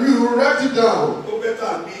better than you, write it down.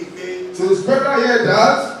 So it's better here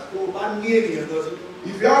that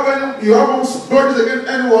if you have grudges against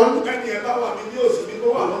anyone,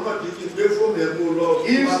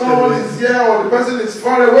 if someone is here or the person is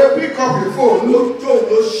far away, pick up your phone.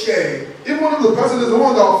 Even if the person is the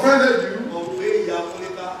one that offended you,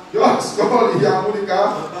 you ask God, Yamunika,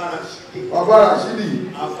 Baba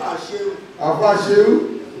Rashidi, Afa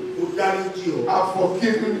Shehu, I've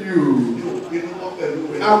forgiven you.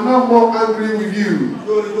 I'm not more angry with you.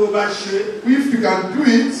 If you can do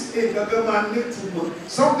it,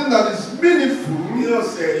 something that is meaningful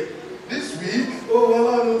this week,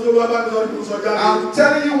 I'm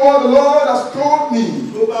telling you what the Lord has told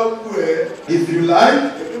me. If you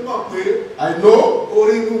like, I know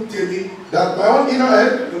that my own inner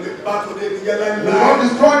head will not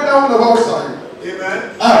destroy that on the outside. Amen.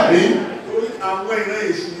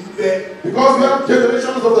 Because we have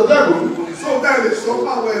generations of the devil, and there is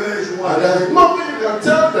nothing you can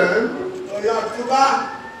tell them.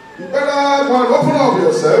 You better go and open up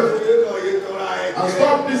yourself and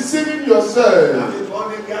stop deceiving yourself.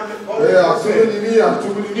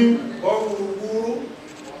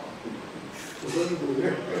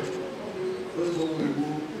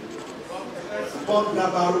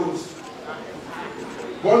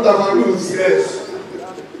 Bondabarus, yes.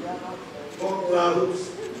 Bondabarus.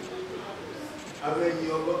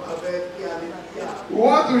 We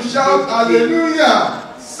want to shout hallelujah.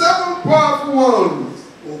 7 powerful ones.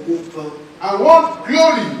 I want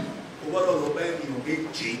glory.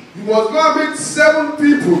 You must go and meet 7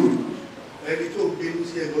 people.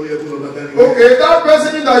 Okay, that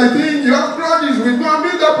person that you think you have grudges with, go and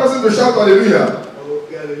meet that person to shout hallelujah.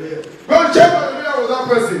 Go and shout hallelujah with that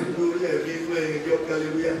person.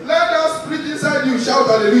 Let that spirit inside you shout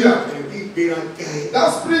hallelujah. That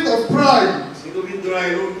spirit of pride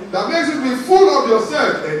that makes you be full of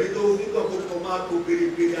yourself,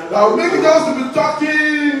 that will make you just to be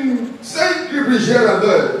talking, saying gibberish here and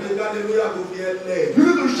there. You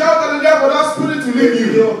need to shout hallelujah for that spirit to leave you.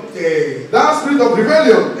 That spirit of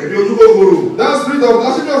rebellion, that spirit of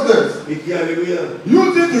lasciviousness, you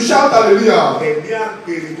need to shout hallelujah.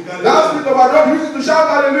 That spirit of adultery, you need to shout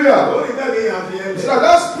hallelujah. So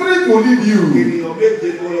that spirit will leave you.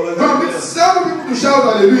 Now with 7 people to shout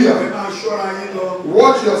hallelujah.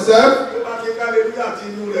 Watch yourself.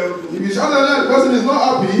 If you shout hallelujah, the person is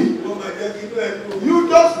not happy, you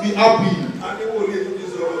just be happy.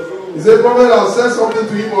 Is a prophet that said something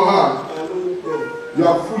to him or her? You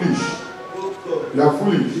are foolish. You are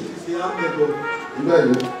foolish.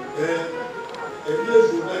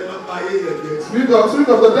 Spirit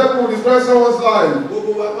of the devil will destroy someone's life.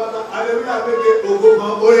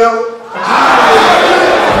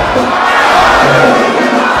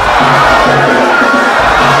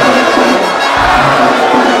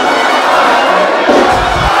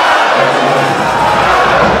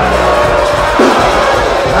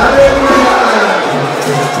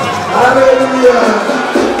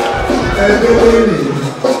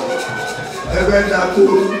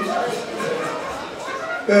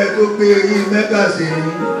 Tó pé eyín mẹ́ta sí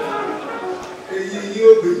eyín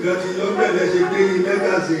yóò gbìgbà tí yóò bẹ̀rẹ̀ ṣe pé eyín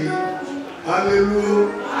mẹ́ta sí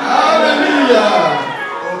hallelujah.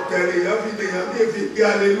 Ọ̀tẹ̀lẹ̀ yóò fi tèèyàn bí èfi pé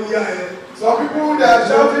hallelujah ẹ̀. Some people they are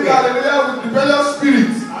shouting hallelujah with rebellious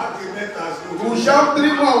spirit. We shout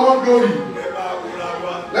 3 more and 1 glory.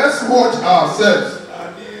 Let's watch ourselves.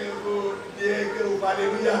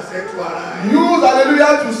 Use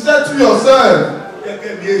hallelujah to settle yourself.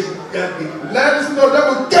 Let us know that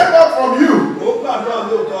will get up from you.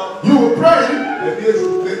 You will pray,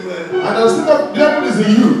 and the spirit of the devil is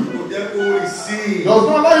in you. Does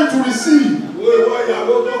not allow you to receive. You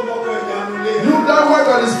that word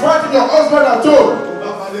that is fighting your husband at home.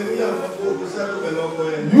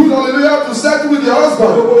 Use hallelujah to settle with your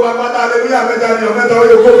husband.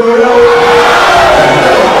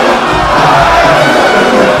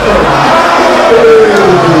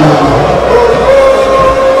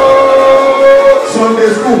 Sunday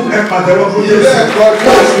school, God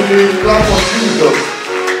bless you. Clap for Jesus.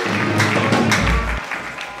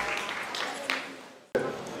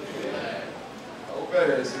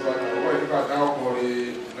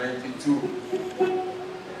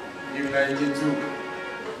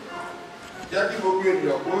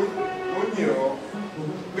 yìn ọ́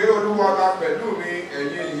pé Olúwa bá pẹ̀lú mi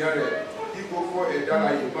ẹ̀yin ènìyàn rẹ̀ kí gbogbo ẹ̀dá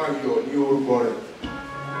alààyè máa yọ̀ ní orúkọ rẹ̀.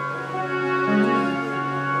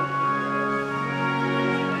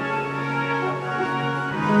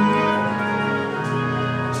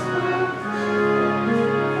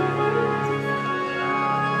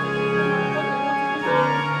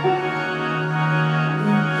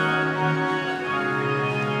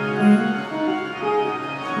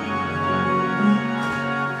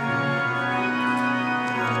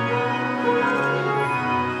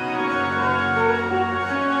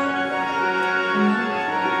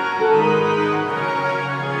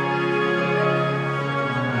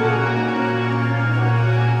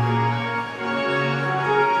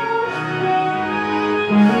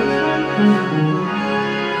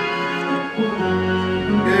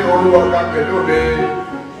 Olúwa bá pẹ̀lú mi.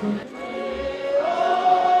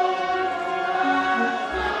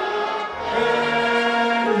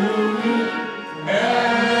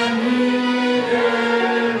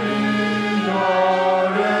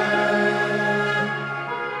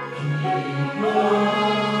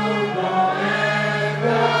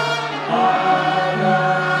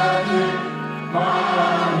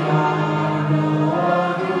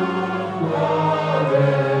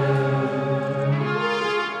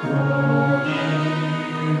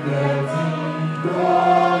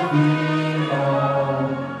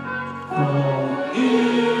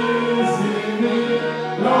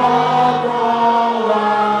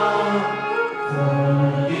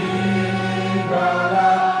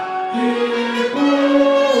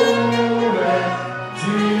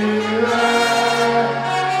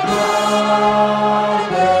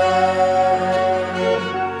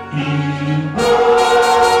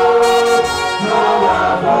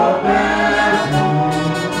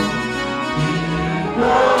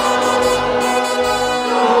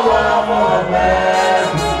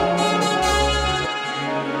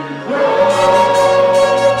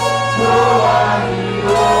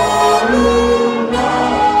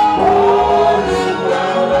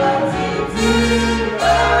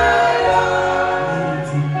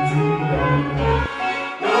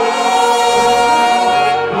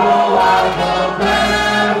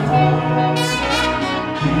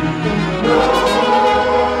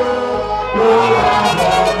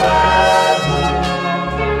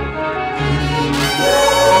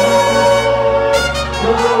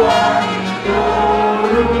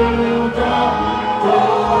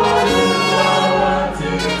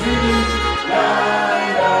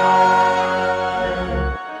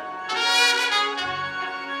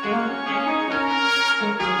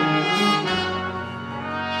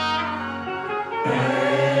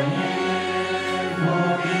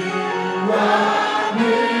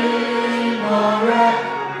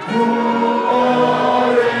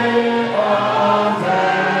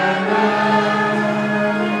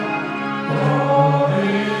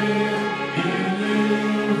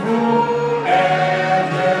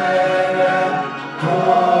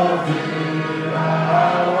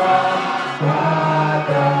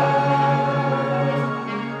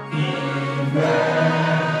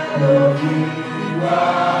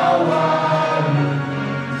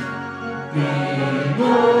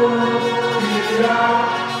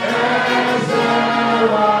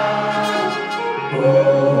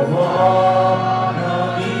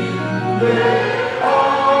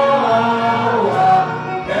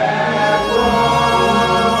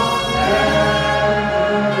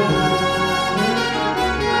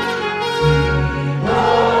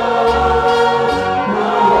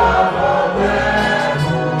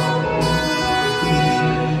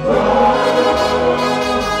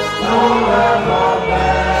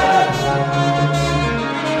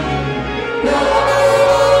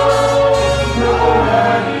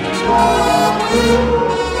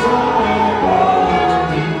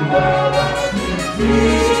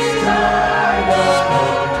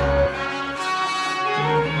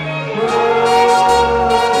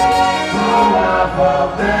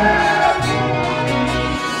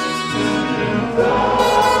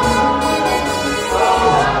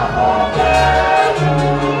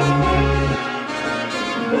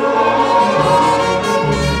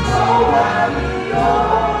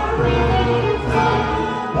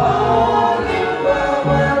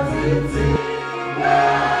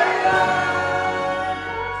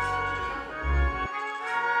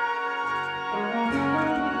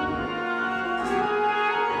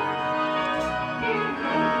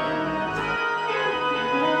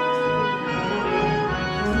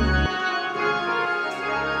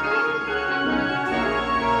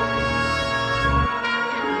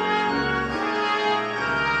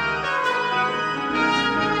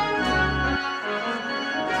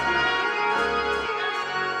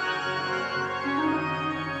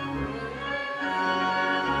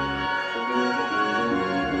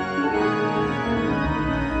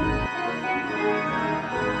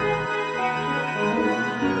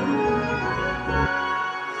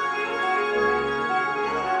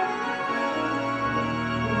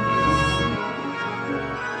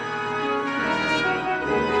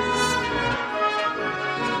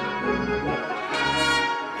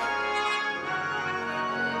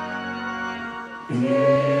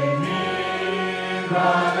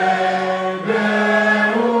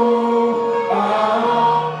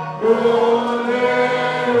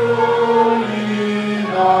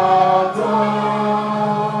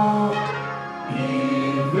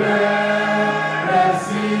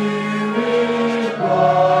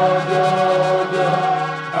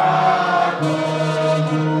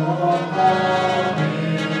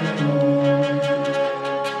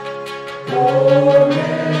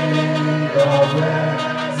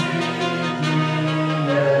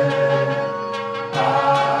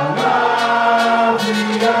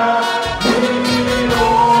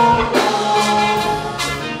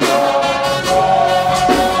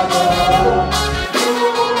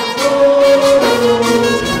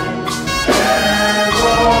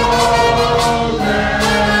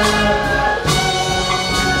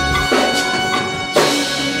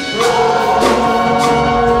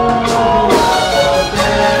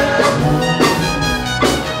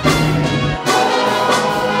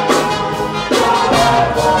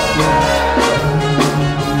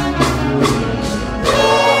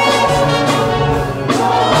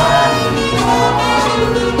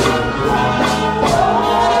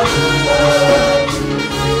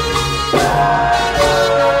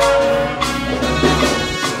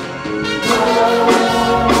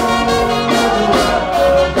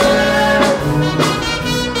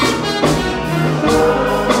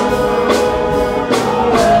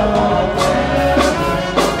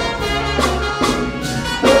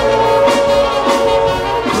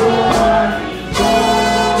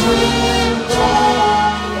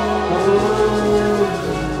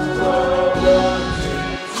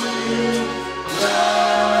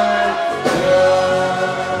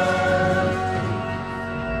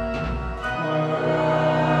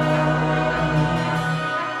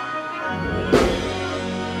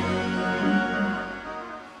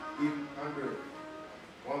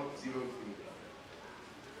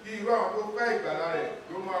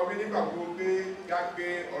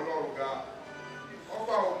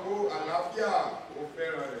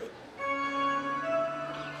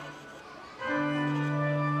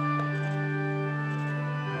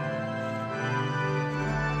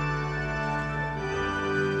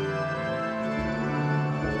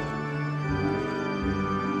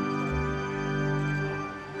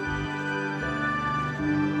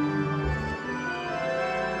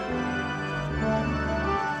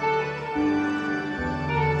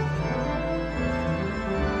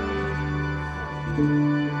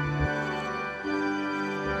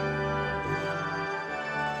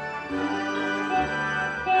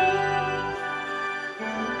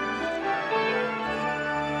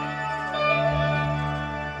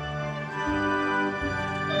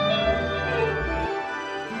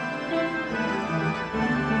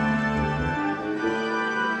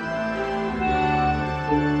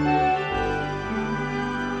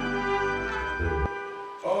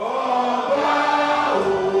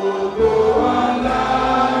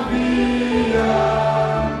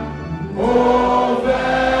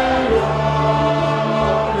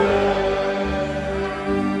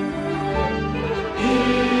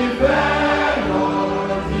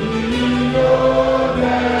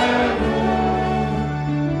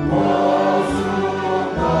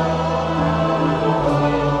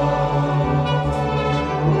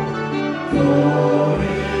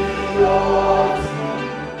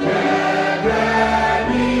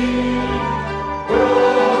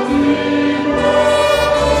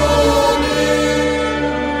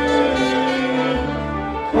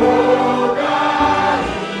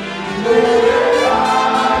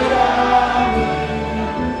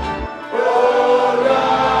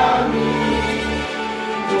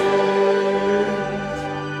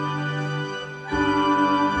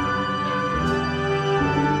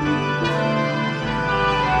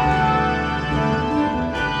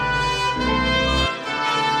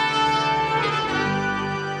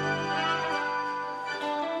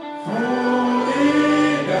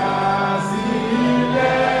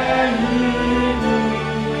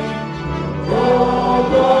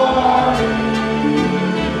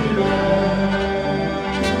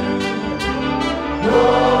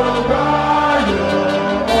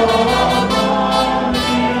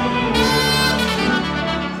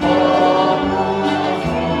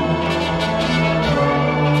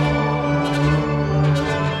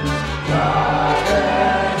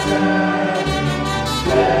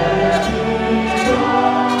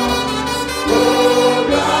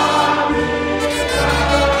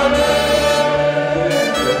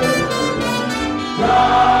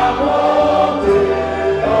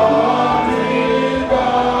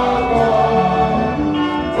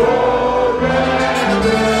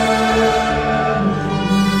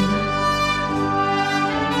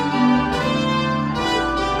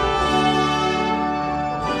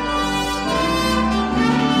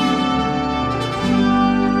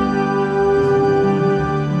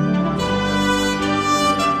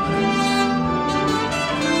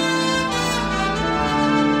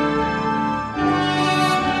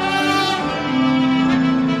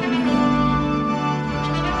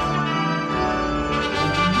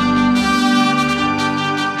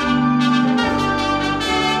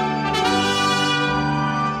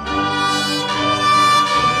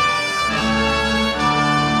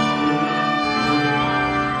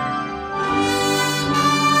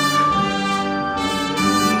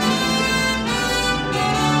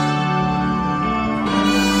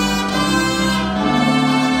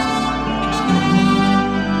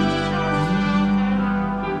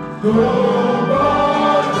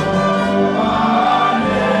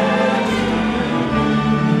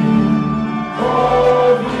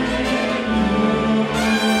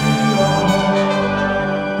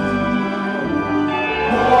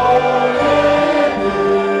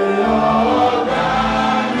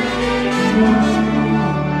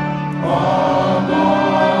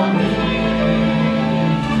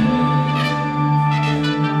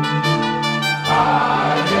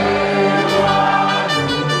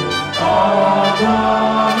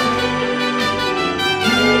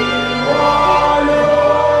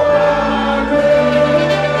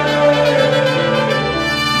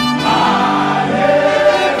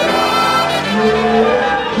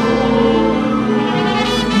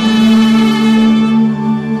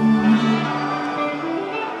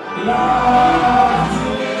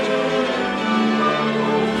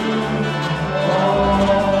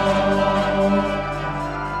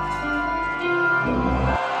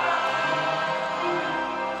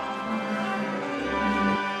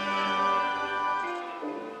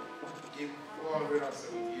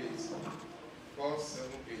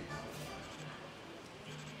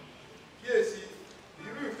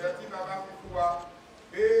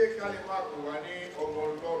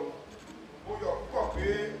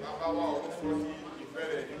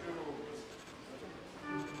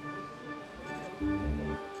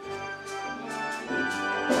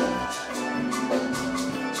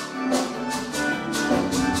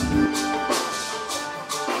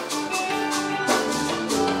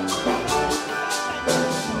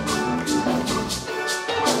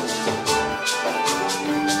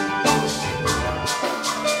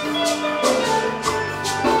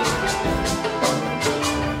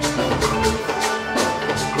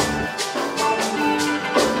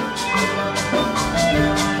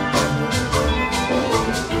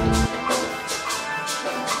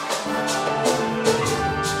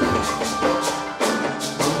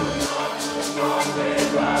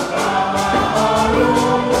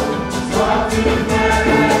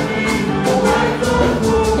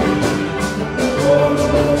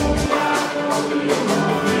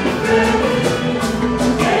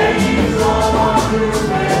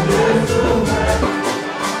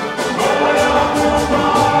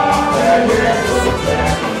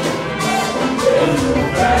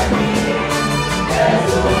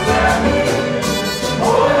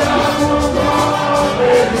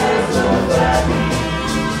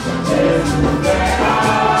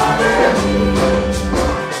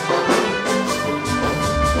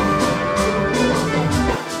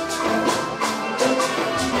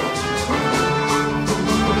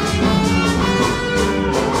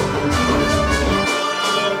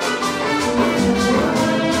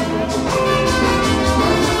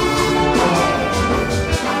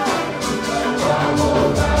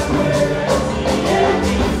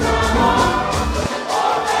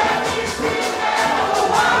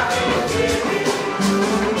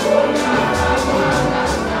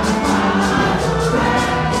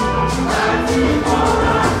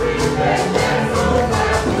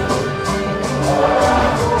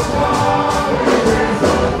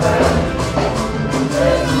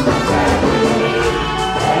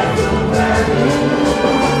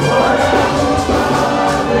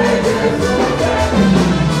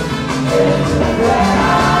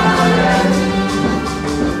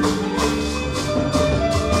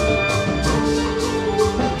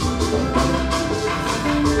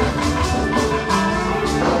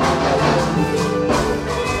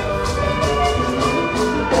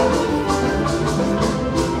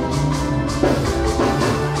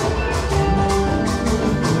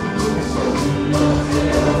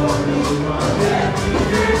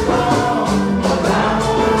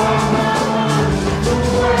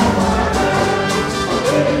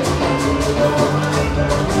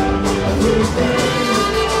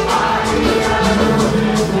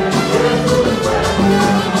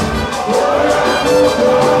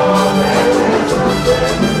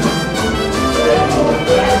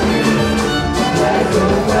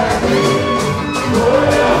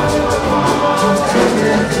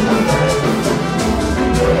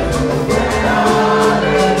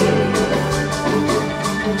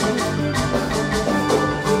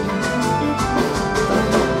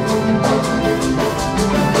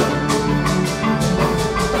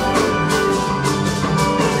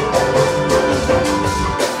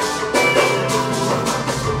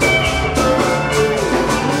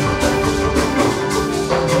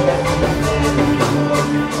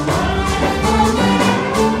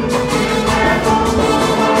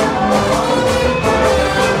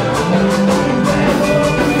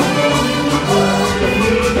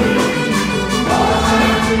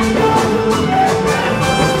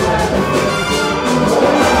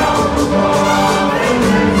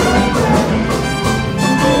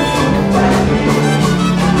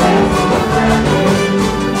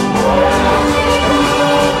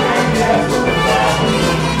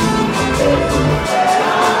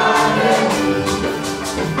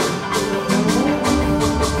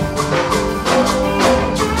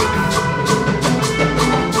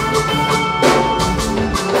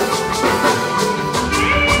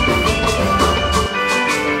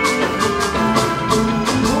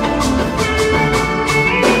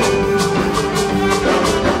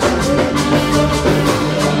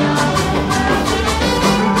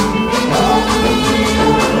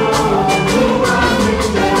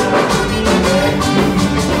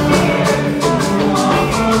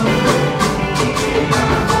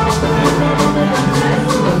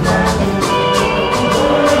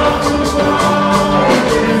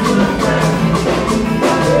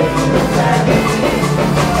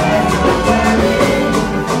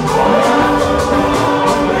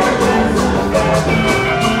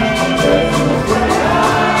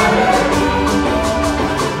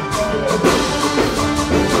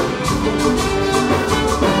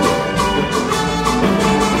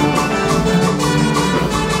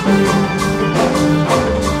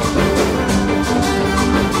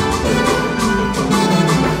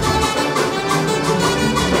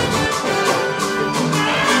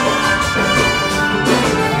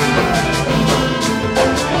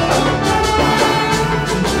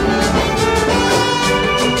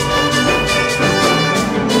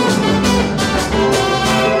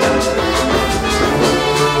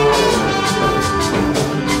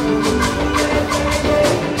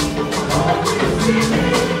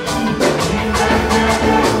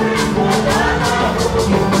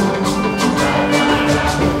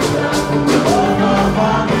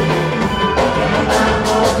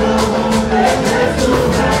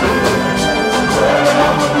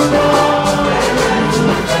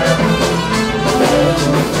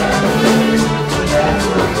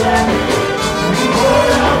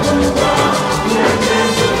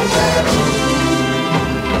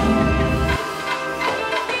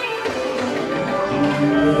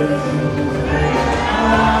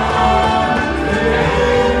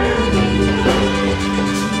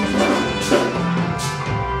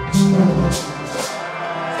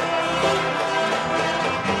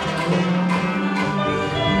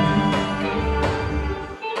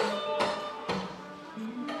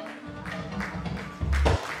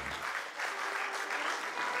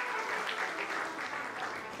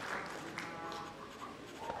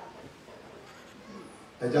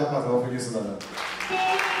 Ẹ jẹ́ àpàtàkì fún Jésù dáadáa.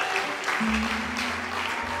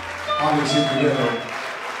 A lè ṣe ìpínlẹ̀ lọ.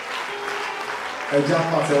 Ẹ jẹ́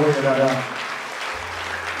àpàtàkì yẹn dáadáa.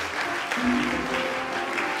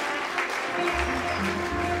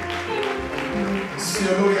 Sí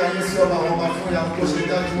olórí ayé sí ọba àwọn ọba fún ìyanu tó ṣe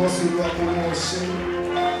dájú wọ́n sí olúwa kó wọ́n ṣe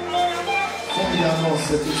fún ìyanu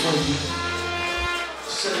ọ̀sẹ̀ tó fọ́ yìí.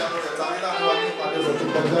 Ṣé ìyanu rẹ̀ ta ní láti wá ní ìpàdé ọ̀sẹ̀ tó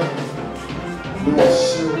kọjá ló wọ́n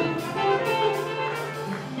ṣe o.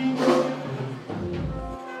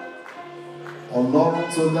 Ọlọ́run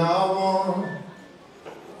tó dá wọn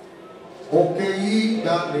òkè yìí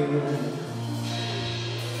gbà mí,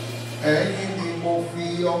 ẹ̀yin ni mo fi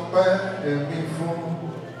ọpẹ́ mi fún.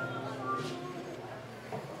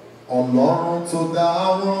 Ọlọ́run tó dá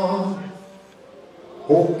wọn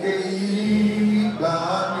òkè yìí gbà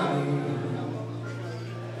mí,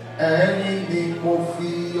 ẹ̀yin ni mo fi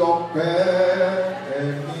ọpẹ́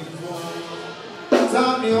mi fún. Ta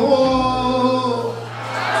ni wọ́n?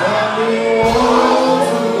 Ta ni wọ́n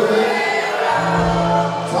tún lè?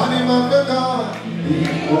 Ta ni máa gbé ká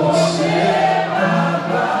ìbò ṣe?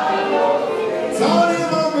 Ta ni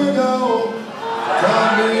máa gbé ká o? Ta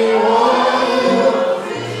ni wọ́n?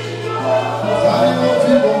 Ta ni wọ́n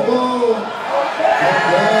fi gbogbo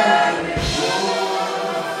ọ̀pẹ́?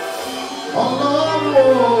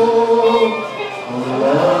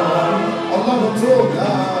 Ọlọ́run tó ga,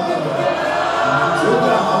 tó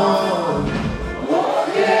ga wọn.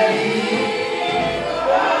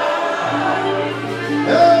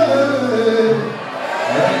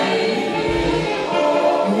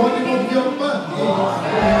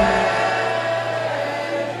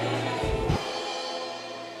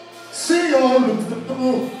 See all of the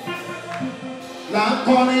la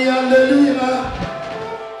kọrin hallelujah.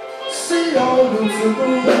 See all of the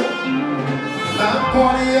la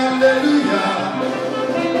kọrin hallelujah.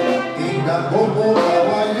 Ìgbà gbogbo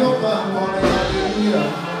àwa yóò máa kọrin hallelujah.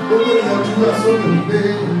 Gbogbo ìyànjú ẹ̀ sókè wípé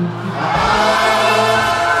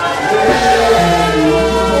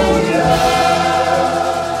hallelujah.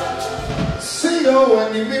 Sí ọ̀wọ̀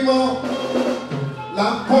ẹni mímọ́ la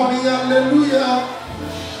kọrin hallelujah.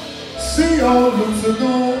 Sí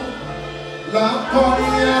olùtùnú la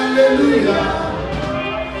kọrin hallelujah.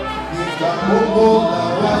 Ìgbà gbogbo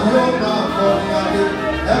làwa yóò máa kọrin hallelujah.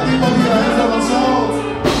 Everybody your hands on the sound.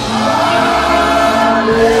 Hallelujah.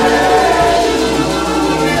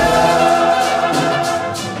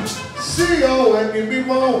 Sí ọ̀wọ̀ ẹni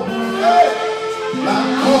mímọ́ la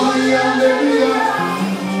kọrin hallelujah.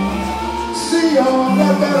 Sí ọ̀wọ̀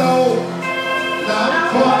lágbára o la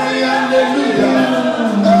kọrin hallelujah.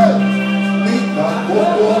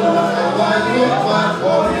 Gbogbo àwa yóò máa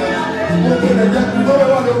kọrin gbogbo ẹ̀jẹ̀ kí ló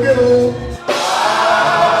wà lókè o.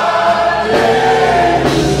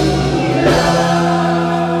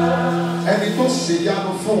 Ẹni tó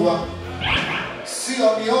ṣèyanu fún wa sí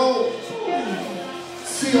ọ̀nì ọ̀hún,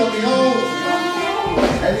 sí ọ̀nì ọ̀hún.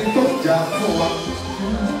 Ẹni tó jà fún wa,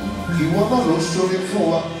 ìwọ náà ló ṣoore fún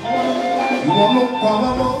wa, ìwọ ló pa wá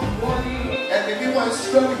mọ́. Ẹni mímọ́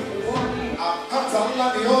Ísírẹ́lì, àpáta ńlá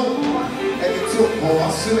ni ọ̀hún. Ẹni tí ó kọ̀ wá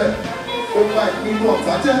sílẹ̀, ó bá ìpinnu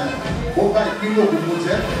ọ̀tá jẹ́, ó bá ìpinnu òkùnkùn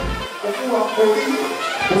jẹ́, ó fún wa orí,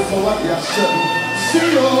 ó sọ wá di aṣẹ́gun. Sí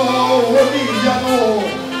owó ní ìyanu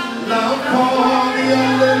là ń kọ́ ní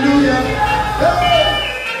hallelujah.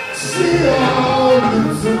 Sí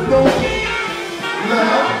olùtùnú là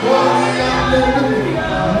ń kọ́ ní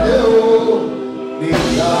hallelujah.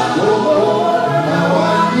 Nígbà gbogbo àwa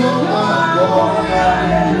yóò máa kọ́ ní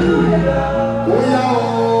hallelujah. Ó yá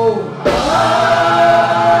o.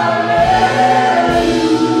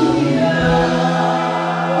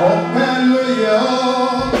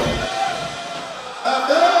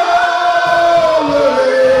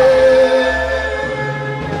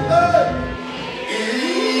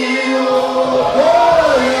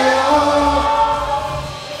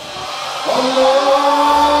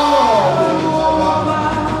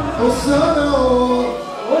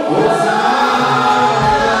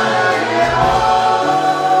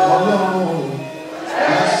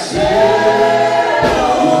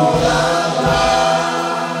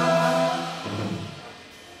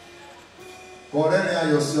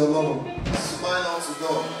 Smile unto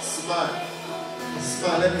God. Smile.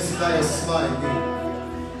 Smile. Let me see that your smile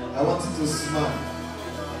again. I want you to smile.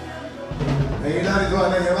 And you know the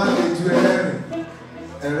one that you want to do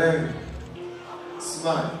and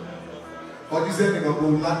smile. What is that? Go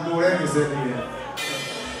lack no rain is here.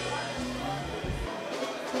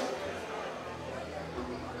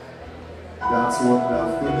 That's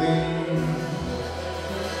wonderful name.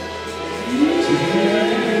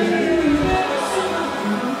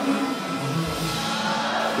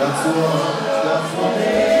 That's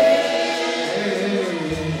what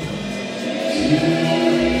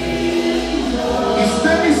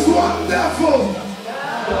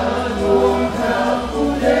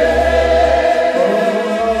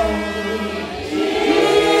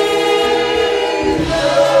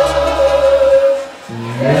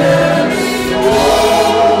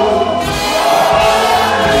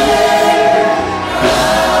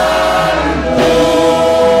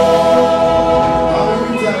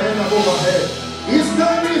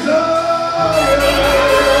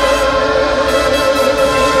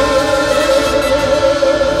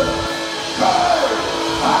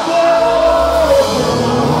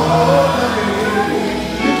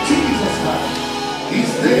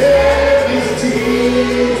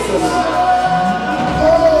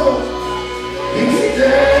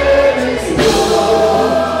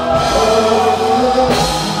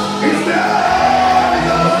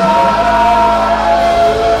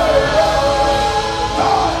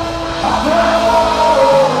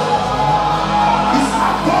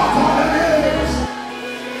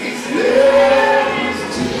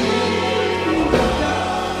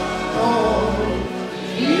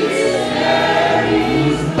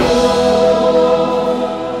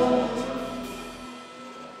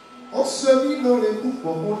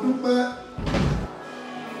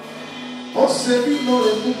ṣe mí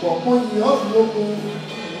lóore púpọ̀ mo yìn ọ́ lógo.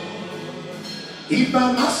 Ìbá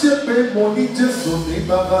má ṣe pé mo ní Jésù ní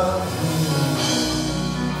bàbá.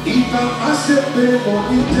 Ìbá má ṣe pé mo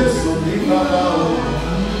ní Jésù ní bàbá o.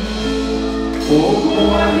 Gbogbo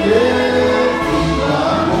ayé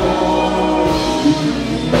ìgbàgbọ́ ìbí.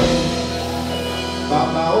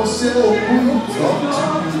 Bàbá ó ṣe òkú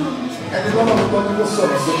ìtọ́jú. Ẹni lọ́nà ló gbọ́ ní kó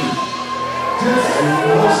sọ̀rọ̀ sókè. Jésù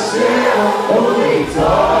ó ṣe òkú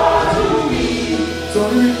ìtọ́jú mi.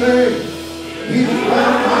 Torí pé ìbá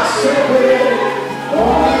má ṣe pé mo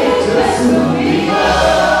ní Jésù ní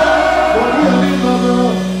bàbá. Mo ní ọ̀nì bàbá.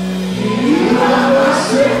 Ìbá má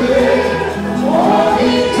ṣe pé mo ní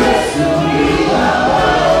Jésù ní bàbá.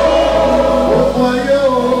 Gbogbo ayé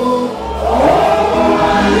o. Gbogbo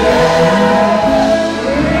ayé.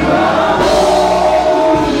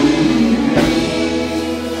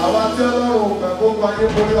 Àwọn tí Ọlọ́run gbà gbogbo ayé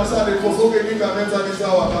borí wa sáré kó sókè nígbà mẹ́ta ní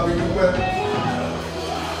sáwà tàbí dúpẹ́.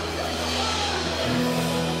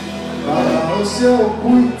 Bàbá ó ṣe òkú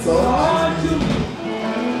ìtọ́jú mi.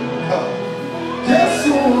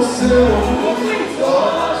 Jésù ó ṣe òkú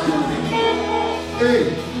ìtọ́jú mi.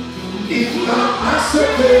 Ìgbà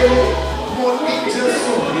àṣepé mo ní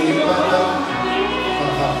Jésù ní bàbá.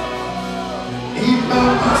 Ìgbà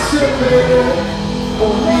àṣepé mo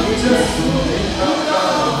ní Jésù ní bàbá.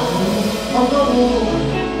 Ọlọ́run.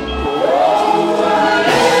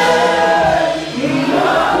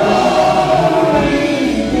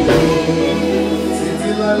 Títí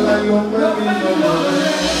láíláí ọpẹ́ mi lọ́wọ́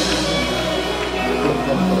rẹ̀.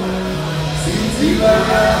 Títí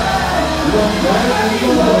láíláí ọpẹ́ mi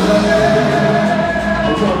lọ́wọ́ rẹ̀.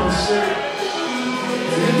 Ọlọ́run ṣe.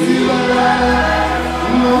 Títí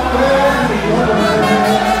láíláí ọpẹ́ mi lọ́wọ́ rẹ̀.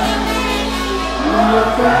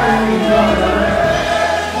 Ọpẹ́ mi lọ́wọ́ rẹ̀.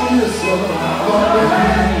 Ọmọ ìsọ̀rọ̀ ọpẹ́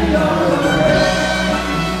mi lọ́wọ́ rẹ̀.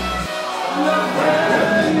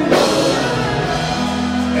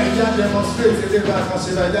 Ẹja demonstrate ilé bá a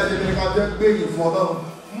ṣe láìjá jẹ́ nípa jẹ́ gbé ìfọ̀ náà.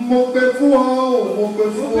 Mo gbé fún ọ, mo gbé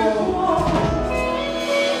fún ọ.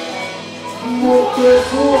 Mo gbé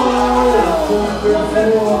fún ọ, mo gbé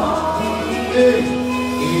fún ọ.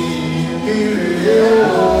 Ìbí rèé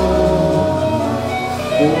o,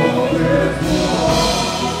 mo gbé fún ọ.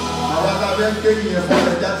 Àwọn akábẹ́ ń gbé ìyẹn fún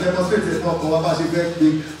ẹja demonstrate náà kan wá bá ṣe fẹ́ gbé.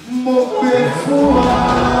 Mo gbé fún ọ,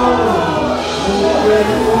 mo gbé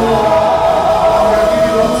fún ọ.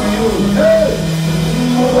 To you. Hey!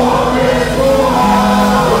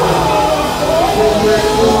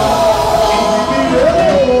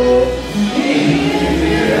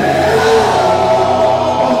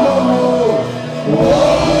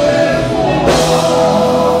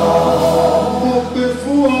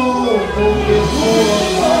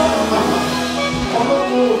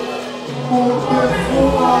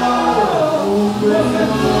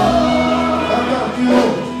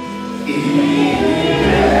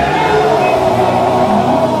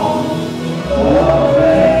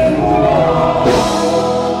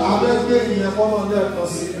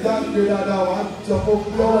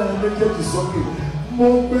 Mo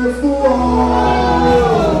gbé fún ọ.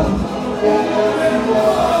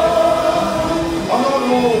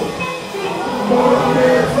 Ọlọ́run mo gbé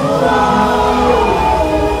fún ọ.